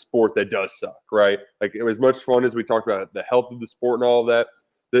side of the sport that does suck, right? Like, it was much fun as we talked about the health of the sport and all of that.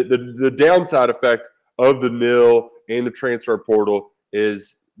 The downside effect of the NIL and the transfer portal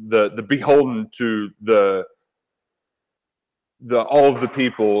is the beholden to the all of the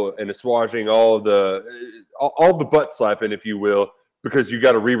people and assuaging all of the butt slapping, if you will, because you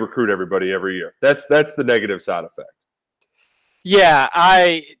got to re-recruit everybody every year. That's the negative side effect. Yeah,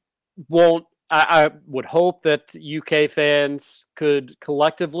 I would hope that UK fans could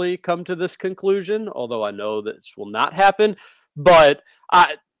collectively come to this conclusion, although I know this will not happen. But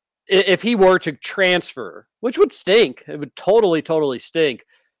if he were to transfer, which would stink, it would totally stink,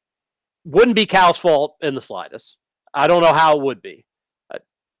 wouldn't be Cal's fault in the slightest. I don't know how it would be.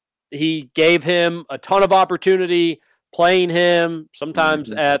 He gave him a ton of opportunity, playing him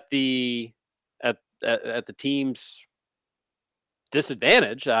sometimes at the team's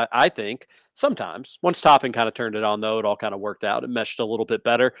disadvantage, I think. Sometimes. Once Toppin kind of turned it on, though, it all kind of worked out. It meshed a little bit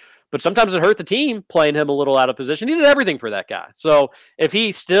better. But sometimes it hurt the team playing him a little out of position. He did everything for that guy. So if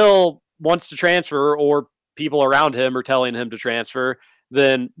he still wants to transfer, or people around him are telling him to transfer,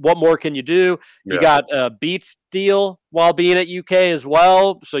 then what more can you do? You got a Beats deal while being at UK as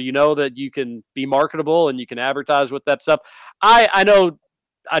well, so you know that you can be marketable and you can advertise with that stuff. I know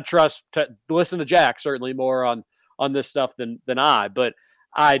I trust to listen to Jack certainly more on this stuff than I, but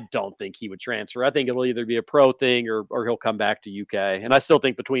I don't think he would transfer. I think it'll either be a pro thing or he'll come back to UK. And I still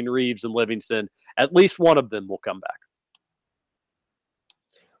think between Reeves and Livingston, at least one of them will come back.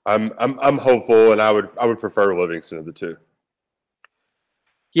 I'm hopeful, and I would prefer Livingston of the two.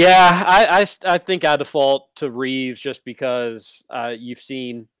 Yeah, I think I default to Reeves just because you've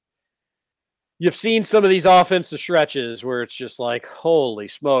seen some of these offensive stretches where it's just like, holy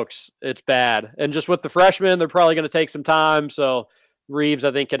smokes, it's bad. And just with the freshmen, they're probably going to take some time. So Reeves,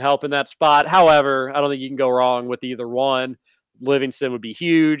 I think, can help in that spot. However, I don't think you can go wrong with either one. Livingston would be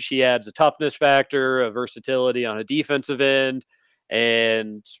huge. He adds a toughness factor, a versatility on a defensive end,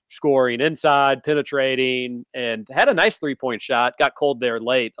 and scoring inside, penetrating, and had a nice three-point shot. Got cold there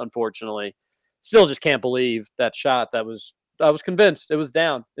late, unfortunately. Still just can't believe that shot. I was convinced it was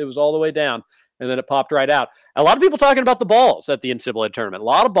down. It was all the way down, and then it popped right out. A lot of people talking about the balls at the NCAA tournament. A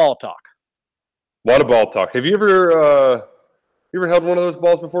lot of ball talk. A lot of ball talk. Have you ever held one of those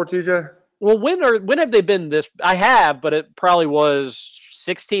balls before, TJ? Well, when have they been this? I have, but it probably was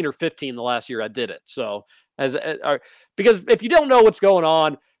 16 or 15 the last year I did it. So because if you don't know what's going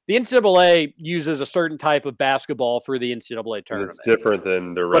on, the NCAA uses a certain type of basketball for the NCAA tournament. It's different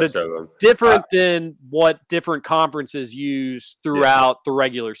than the rest of them. Different than what different conferences use throughout the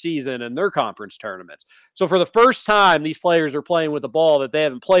regular season and their conference tournaments. So for the first time, these players are playing with a ball that they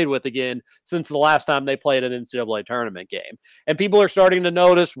haven't played with again since the last time they played an NCAA tournament game. And people are starting to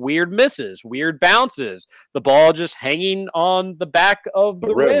notice weird misses, weird bounces, the ball just hanging on the back of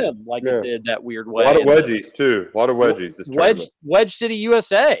the rim like it did that weird way. A lot of wedgies, too. A lot of wedgies this tournament. Wedge City,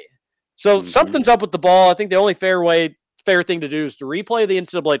 USA. So something's up with the ball. I think the only fair thing to do is to replay the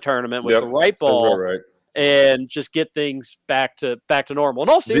NCAA tournament with the right ball and just get things back to normal. In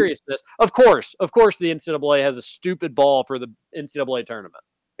all seriousness, of course, the NCAA has a stupid ball for the NCAA tournament,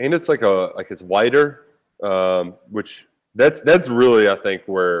 and it's it's wider, which that's really, I think,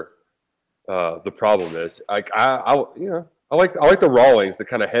 where the problem is. I like the Rawlings, the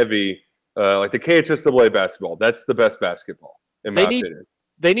kind of heavy, like the KHSAA basketball. That's the best basketball in my opinion.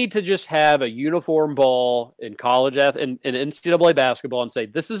 They need to just have a uniform ball in college in NCAA basketball and say,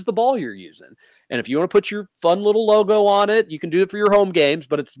 this is the ball you're using. And if you want to put your fun little logo on it, you can do it for your home games,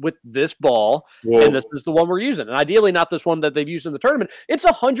 but it's with this ball, and this is the one we're using. And ideally not this one that they've used in the tournament. It's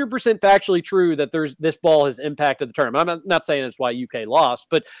 100% factually true that this ball has impacted the tournament. I'm not saying it's why UK lost,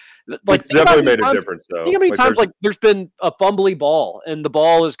 but it's definitely made a difference, though. Think how many times there's been a fumbly ball and the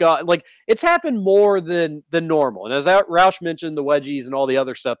ball has got it's happened more than normal. And as Roush mentioned, the wedgies and all the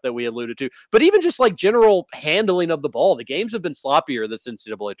other stuff that we alluded to, but even just general handling of the ball, the games have been sloppier this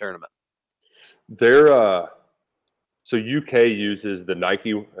NCAA tournament. So UK uses the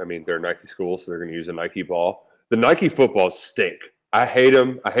Nike. I mean, they're a Nike school, so they're going to use a Nike ball. The Nike footballs stink. I hate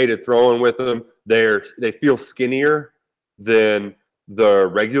them. I hated throwing with them. They feel skinnier than the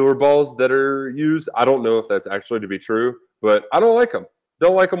regular balls that are used. I don't know if that's actually to be true, but I don't like them.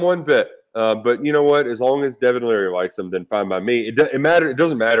 Don't like them one bit. But you know what? As long as Devin Leary likes them, then fine by me. It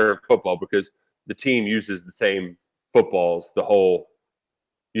doesn't matter in football because the team uses the same footballs the whole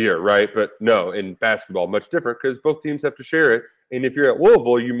year, right? But no, in basketball, much different because both teams have to share it. And if you're at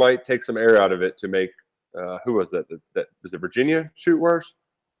Louisville, you might take some air out of it to make who was that? That was it Virginia shoot worse?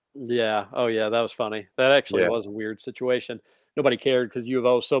 Yeah. Oh, yeah. That was funny. That actually was a weird situation. Nobody cared because U of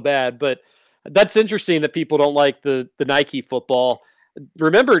O was so bad. But that's interesting that people don't like the Nike football.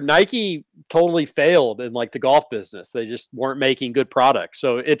 Remember, Nike totally failed in like the golf business. They just weren't making good products.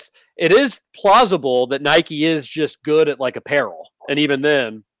 So it is plausible that Nike is just good at like apparel. And even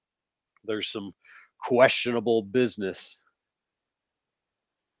then, there's some questionable business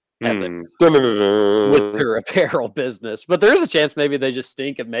ethics with their apparel business. But there is a chance maybe they just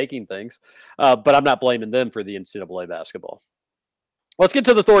stink at making things. But I'm not blaming them for the NCAA basketball. Let's get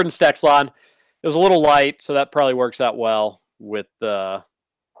to the Thornton's text line. It was a little light, so that probably works out well with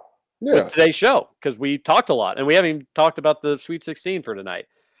today's show because we talked a lot, and we haven't even talked about the Sweet 16 for tonight.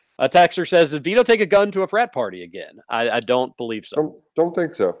 A texter says, "Did Vito take a gun to a frat party again?" I don't believe so. Don't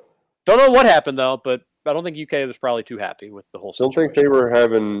think so. Don't know what happened though, but I don't think UK was probably too happy with the whole situation. Don't think they were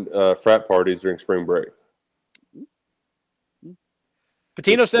having frat parties during spring break.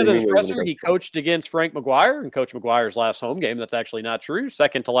 Patino said in his presser he coached against Frank McGuire and Coach McGuire's last home game. That's actually not true.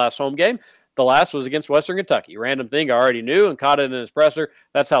 Second to last home game. The last was against Western Kentucky. Random thing I already knew and caught it in his presser.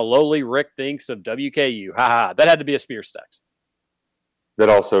 That's how lowly Rick thinks of WKU. Ha ha. That had to be a Spears text. That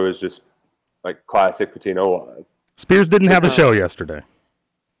also is just like classic Patino line. Spears didn't have a show yesterday.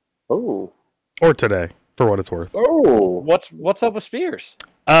 Oh. Or today, for what it's worth. Oh. What's up with Spears?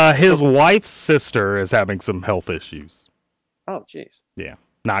 His wife's sister is having some health issues. Oh, jeez. Yeah.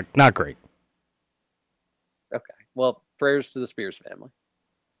 Not great. Okay. Well, prayers to the Spears family.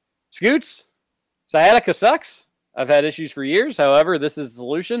 Scoots, sciatica sucks. I've had issues for years. However, this is the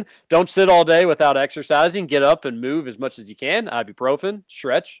solution. Don't sit all day without exercising. Get up and move as much as you can. Ibuprofen,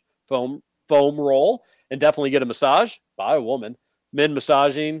 stretch, foam roll, and definitely get a massage by a woman. Men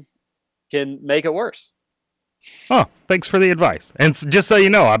massaging can make it worse. Oh, thanks for the advice. And just so you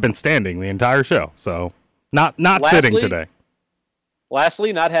know, I've been standing the entire show, so not sitting today.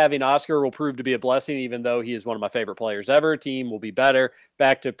 Lastly, not having Oscar will prove to be a blessing, even though he is one of my favorite players ever. Team will be better.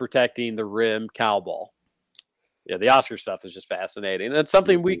 Back to protecting the rim cowball. Yeah, the Oscar stuff is just fascinating. And it's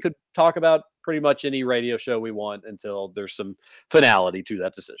something we could talk about pretty much any radio show we want until there's some finality to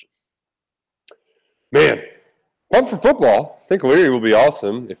that decision. Man, pumped for football. I think Leary will be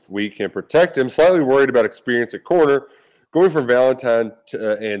awesome if we can protect him. Slightly worried about experience at corner. Going from Valentine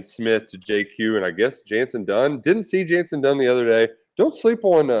and Smith to JQ and I guess Jansen Dunn. Didn't see Jansen Dunn the other day. Don't sleep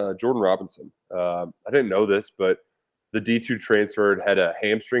on Jordan Robinson. I didn't know this, but the D2 transferred had a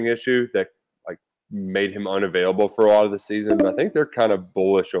hamstring issue that made him unavailable for a lot of the season. But I think they're kind of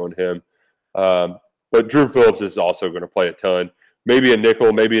bullish on him. But Drew Phillips is also going to play a ton. Maybe a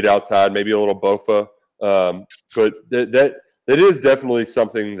nickel, maybe an outside, maybe a little Bofa. But that is definitely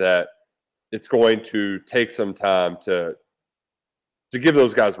something that it's going to take some time to give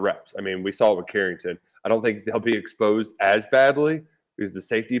those guys reps. I mean, we saw it with Carrington. I don't think they'll be exposed as badly because the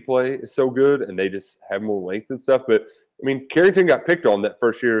safety play is so good and they just have more length and stuff. But, I mean, Carrington got picked on that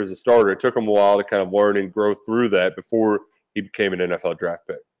first year as a starter. It took him a while to kind of learn and grow through that before he became an NFL draft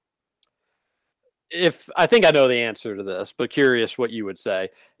pick. I think I know the answer to this, but curious what you would say.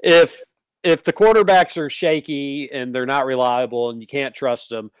 If the quarterbacks are shaky and they're not reliable and you can't trust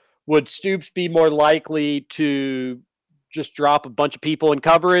them, would Stoops be more likely to just drop a bunch of people in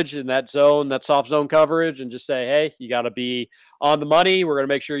coverage in that zone, that soft zone coverage, and just say, hey, you got to be on the money. We're going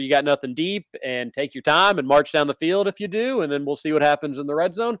to make sure you got nothing deep and take your time and march down the field if you do, and then we'll see what happens in the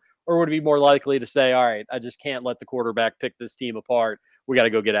red zone? Or would it be more likely to say, all right, I just can't let the quarterback pick this team apart. We got to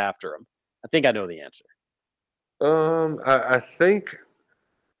go get after him? I think I know the answer. I think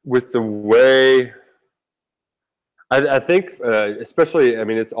with the way I think especially, I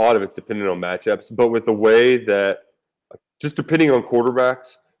mean, it's odd if it's dependent on matchups, but with the way that just depending on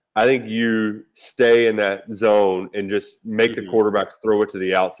quarterbacks, I think you stay in that zone and just make the quarterbacks throw it to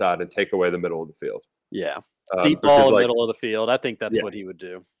the outside and take away the middle of the field. Yeah. Deep ball in the middle of the field. I think that's what he would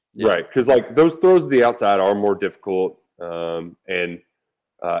do. Yeah. Right. Because those throws to the outside are more difficult. Hell,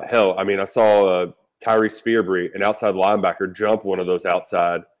 I mean, I saw Tyrese Fearbury, an outside linebacker, jump one of those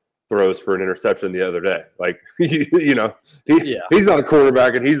outside throws for an interception the other day. He's not a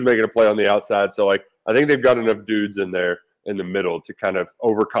quarterback and he's making a play on the outside. So, I think they've got enough dudes in there in the middle to kind of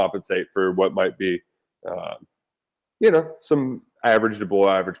overcompensate for what might be, some average to below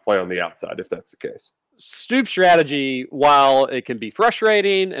average play on the outside, if that's the case. Stoops' strategy, while it can be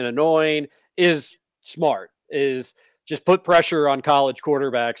frustrating and annoying, is smart, is just put pressure on college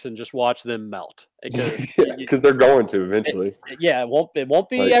quarterbacks and just watch them melt. Because they're going to eventually. It won't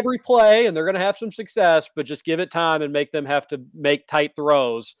be every play, and they're going to have some success, but just give it time and make them have to make tight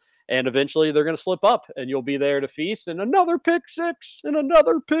throws. and eventually they're going to slip up, and you'll be there to feast. And another pick six, and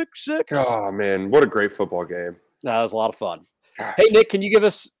another pick six. Oh, man, what a great football game. That was a lot of fun. Gosh. Hey, Nick, can you give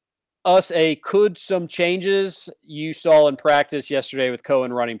us some changes you saw in practice yesterday with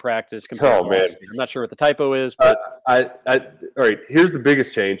Cohen running practice compared to last year? I'm not sure what the typo is, but all right, here's the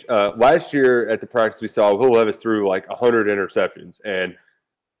biggest change. Last year at the practice we saw, Will Levis threw like 100 interceptions, and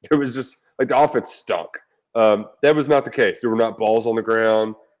it was just like the offense stunk. That was not the case. There were not balls on the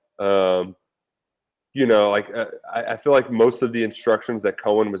ground. I feel like most of the instructions that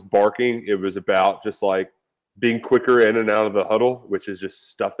Cohen was barking, it was about just like being quicker in and out of the huddle, which is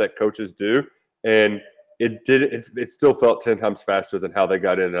just stuff that coaches do. And it still felt 10 times faster than how they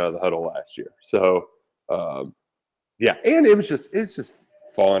got in and out of the huddle last year. So, and it's just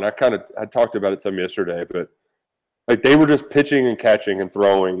fun. I talked about it some yesterday, but like they were just pitching and catching and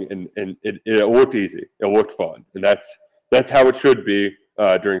throwing, and it looked easy. It looked fun. And that's how it should be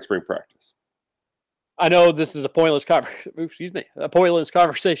during spring practice. I know this is a pointless conversation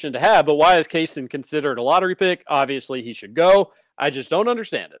to have, but why is Kaysen considered a lottery pick? Obviously, he should go. I just don't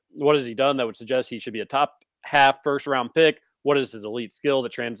understand it. What has he done that would suggest he should be a top half first-round pick? What is his elite skill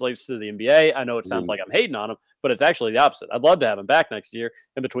that translates to the NBA? I know it sounds like I'm hating on him, but it's actually the opposite. I'd love to have him back next year.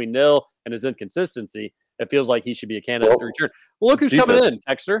 And between Nil and his inconsistency, it feels like he should be a candidate to return. Well, look who's coming in,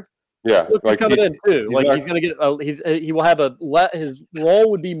 Texter. Yeah, look who's coming in too. He's going to get. He will have his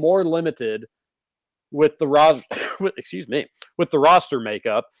role would be more limited with the roster. With the roster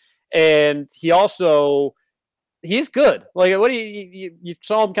makeup, and he's good. Like, what do you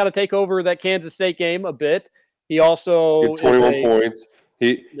saw him kind of take over that Kansas State game a bit. He also had 21 points.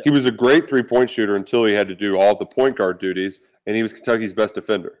 He was a great 3-point shooter until he had to do all the point guard duties, and he was Kentucky's best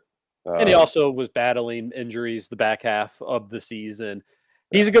defender. And he also was battling injuries the back half of the season.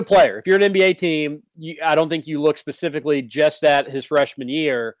 He's a good player. If you're an NBA team, I don't think you look specifically just at his freshman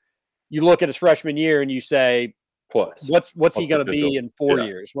year. You look at his freshman year and you say, plus, what's he going to be in 4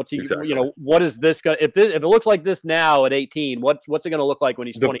 years? What's he, what is this going to, if it looks like this now at 18, what's it going to look like when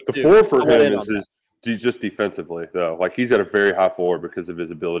he's 22? The floor for him is just defensively, though. Like, he's got a very high floor because of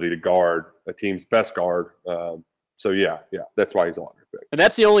his ability to guard a team's best guard. So, that's why he's a lottery pick. And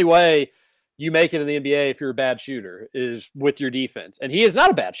that's the only way you make it in the NBA if you're a bad shooter is with your defense. And he is not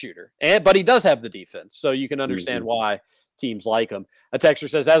a bad shooter, but he does have the defense. So you can understand why teams like him. A texter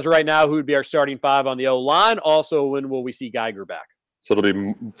says, as of right now, who would be our starting five on the O-line? Also, when will we see Geiger back? So it'll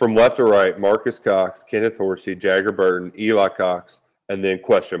be from left to right, Marcus Cox, Kenneth Horsey, Jagger Burton, Eli Cox, and then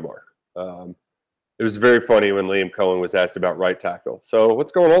question mark. It was very funny when Liam Cohen was asked about right tackle. So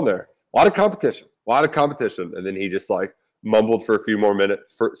what's going on there? A lot of competition. And then he just like mumbled for a few more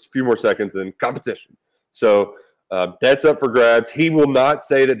seconds, and then competition. So that's up for grabs. He will not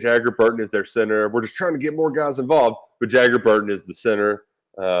say that Jagger Burton is their center. We're just trying to get more guys involved, but Jagger Burton is the center.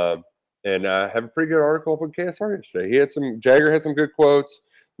 And I have a pretty good article up on KSR yesterday. Jagger had some good quotes.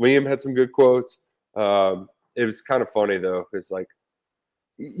 Liam had some good quotes. It was kind of funny though, because like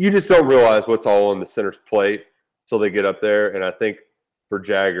you just don't realize what's all on the center's plate until they get up there. And I think for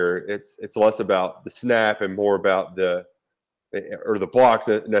Jagger, it's less about the snap and more about the blocks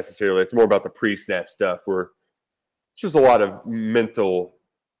necessarily. It's more about the pre-snap stuff where it's just a lot of mental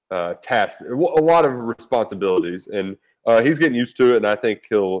tasks, a lot of responsibilities, and he's getting used to it. And I think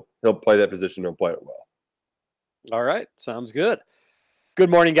he'll play that position and play it well. All right, sounds good. Good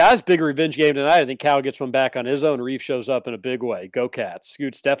morning, guys. Big revenge game tonight. I think Cal gets one back on his own. Reeve shows up in a big way. Go Cats.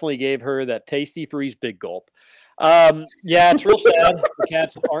 Scoots definitely gave her that tasty freeze big gulp. It's real sad the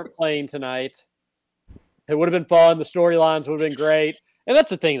Cats aren't playing tonight. It would have been fun. The storylines would have been great. And that's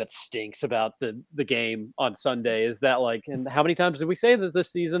the thing that stinks about the game on Sunday is that, like, and how many times did we say that this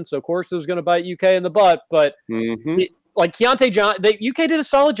season? So, of course, it was going to bite UK in the butt. But, Keontae Johnson, UK did a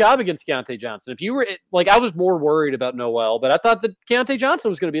solid job against Keontae Johnson. If you were, like, I was more worried about Noel, but I thought that Keontae Johnson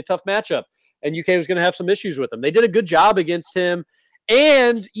was going to be a tough matchup, and UK was going to have some issues with him. They did a good job against him.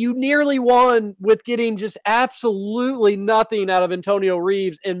 And you nearly won with getting just absolutely nothing out of Antonio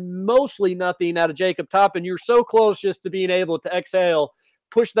Reeves and mostly nothing out of Jacob Toppin. You're so close just to being able to exhale,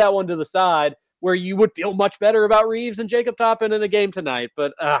 push that one to the side where you would feel much better about Reeves and Jacob Toppin in a game tonight.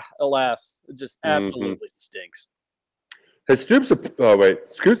 But alas, it just absolutely stinks. Has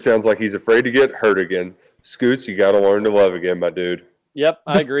Scoots sounds like he's afraid to get hurt again. Scoots, you got to learn to love again, my dude. Yep,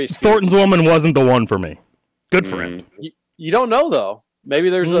 I agree. Thornton's woman wasn't the one for me. Good for him. You don't know, though. Maybe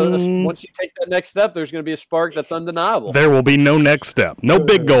there's once you take that next step, there's going to be a spark that's undeniable. There will be no next step. No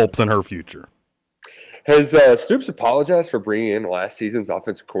big gulps in her future. Has Stoops apologized for bringing in last season's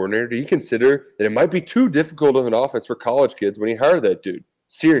offensive coordinator? Do you consider that it might be too difficult of an offense for college kids when he hired that dude?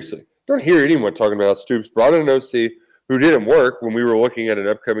 Seriously. Don't hear anyone talking about how Stoops brought in an OC who didn't work when we were looking at an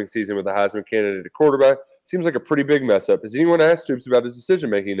upcoming season with a Heisman candidate at quarterback. Seems like a pretty big mess up. Has anyone asked Stoops about his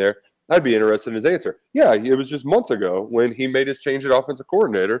decision-making there? I'd be interested in his answer. Yeah, it was just months ago when he made his change at offensive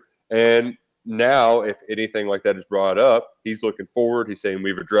coordinator. And now, if anything like that is brought up, he's looking forward. He's saying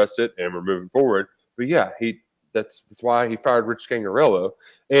we've addressed it and we're moving forward. But yeah, that's why he fired Rich Scangarello.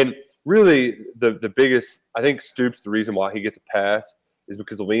 And really, the biggest, I think Stoops, the reason why he gets a pass is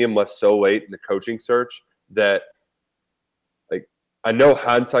because Liam left so late in the coaching search that, like, I know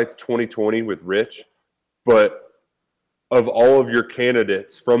hindsight's 20/20 with Rich, but of all of your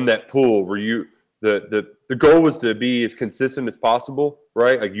candidates from that pool, were you the goal was to be as consistent as possible,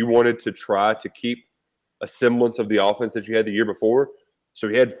 right? Like, you wanted to try to keep a semblance of the offense that you had the year before. So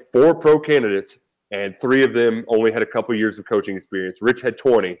he had 4 pro candidates, and 3 of them only had a couple years of coaching experience. Rich had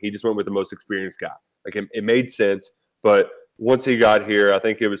 20. He just went with the most experienced guy. Like, it made sense, but once he got here, I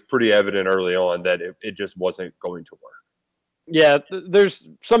think it was pretty evident early on that it just wasn't going to work. Yeah, there's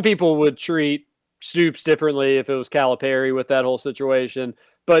some people would treat Stoops differently if it was Calipari with that whole situation,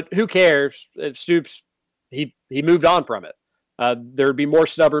 but who cares if Stoops, he moved on from it. There'd be more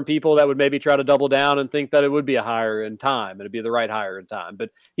stubborn people that would maybe try to double down and think that it would be a hire in time. It'd be the right hire in time, but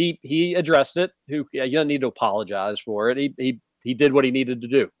he addressed it. You don't need to apologize for it. He did what he needed to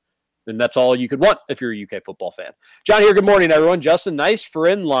do. And that's all you could want if you're a UK football fan. John here, good morning, everyone. Justin, nice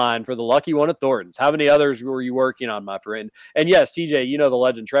friend line for the lucky one at Thornton's. How many others were you working on, my friend? And yes, TJ, you know the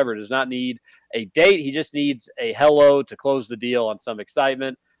legend Trevor does not need a date. He just needs a hello to close the deal on some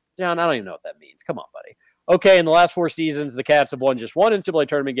excitement. John, I don't even know what that means. Come on, buddy. Okay, in the last 4 seasons, the Cats have won just one NCAA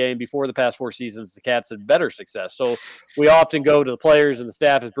tournament game. Before the past 4 seasons, the Cats had better success. So we often go to the players and the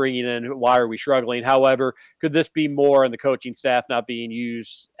staff is bringing in, why are we struggling? However, could this be more in the coaching staff not being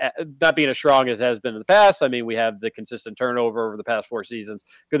as strong as it has been in the past? I mean, we have the consistent turnover over the past 4 seasons.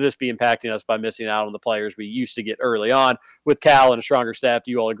 Could this be impacting us by missing out on the players we used to get early on? With Cal and a stronger staff,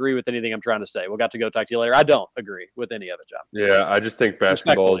 do you all agree with anything I'm trying to say? We'll got to go talk to you later. I don't agree with any of it, John. Yeah, I just think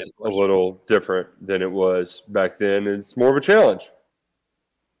basketball is a little different than it was back then. It's more of a challenge.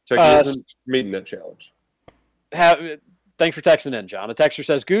 Texas isn't meeting that challenge. Thanks for texting in, John. A texter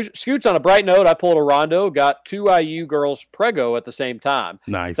says, Scoots, on a bright note, I pulled a Rondo, got 2 IU girls prego at the same time.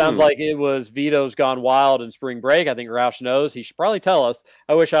 Nice. Sounds like it was Vito's gone wild in spring break. I think Roush knows. He should probably tell us.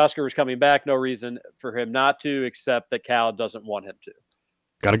 I wish Oscar was coming back. No reason for him not to, except that Cal doesn't want him to.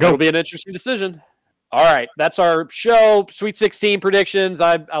 Gotta go. It'll be an interesting decision. All right, that's our show. Sweet 16 predictions.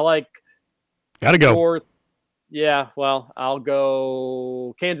 I like. Gotta go. 4th. Yeah, well, I'll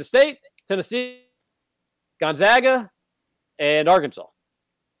go Kansas State, Tennessee, Gonzaga, and Arkansas.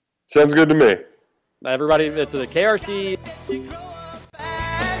 Sounds good to me. Everybody, it's the KRC.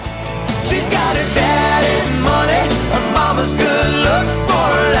 She's got her daddy's money, her mama's good looks, 4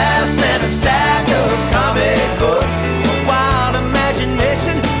 laughs, and a stack of comic books.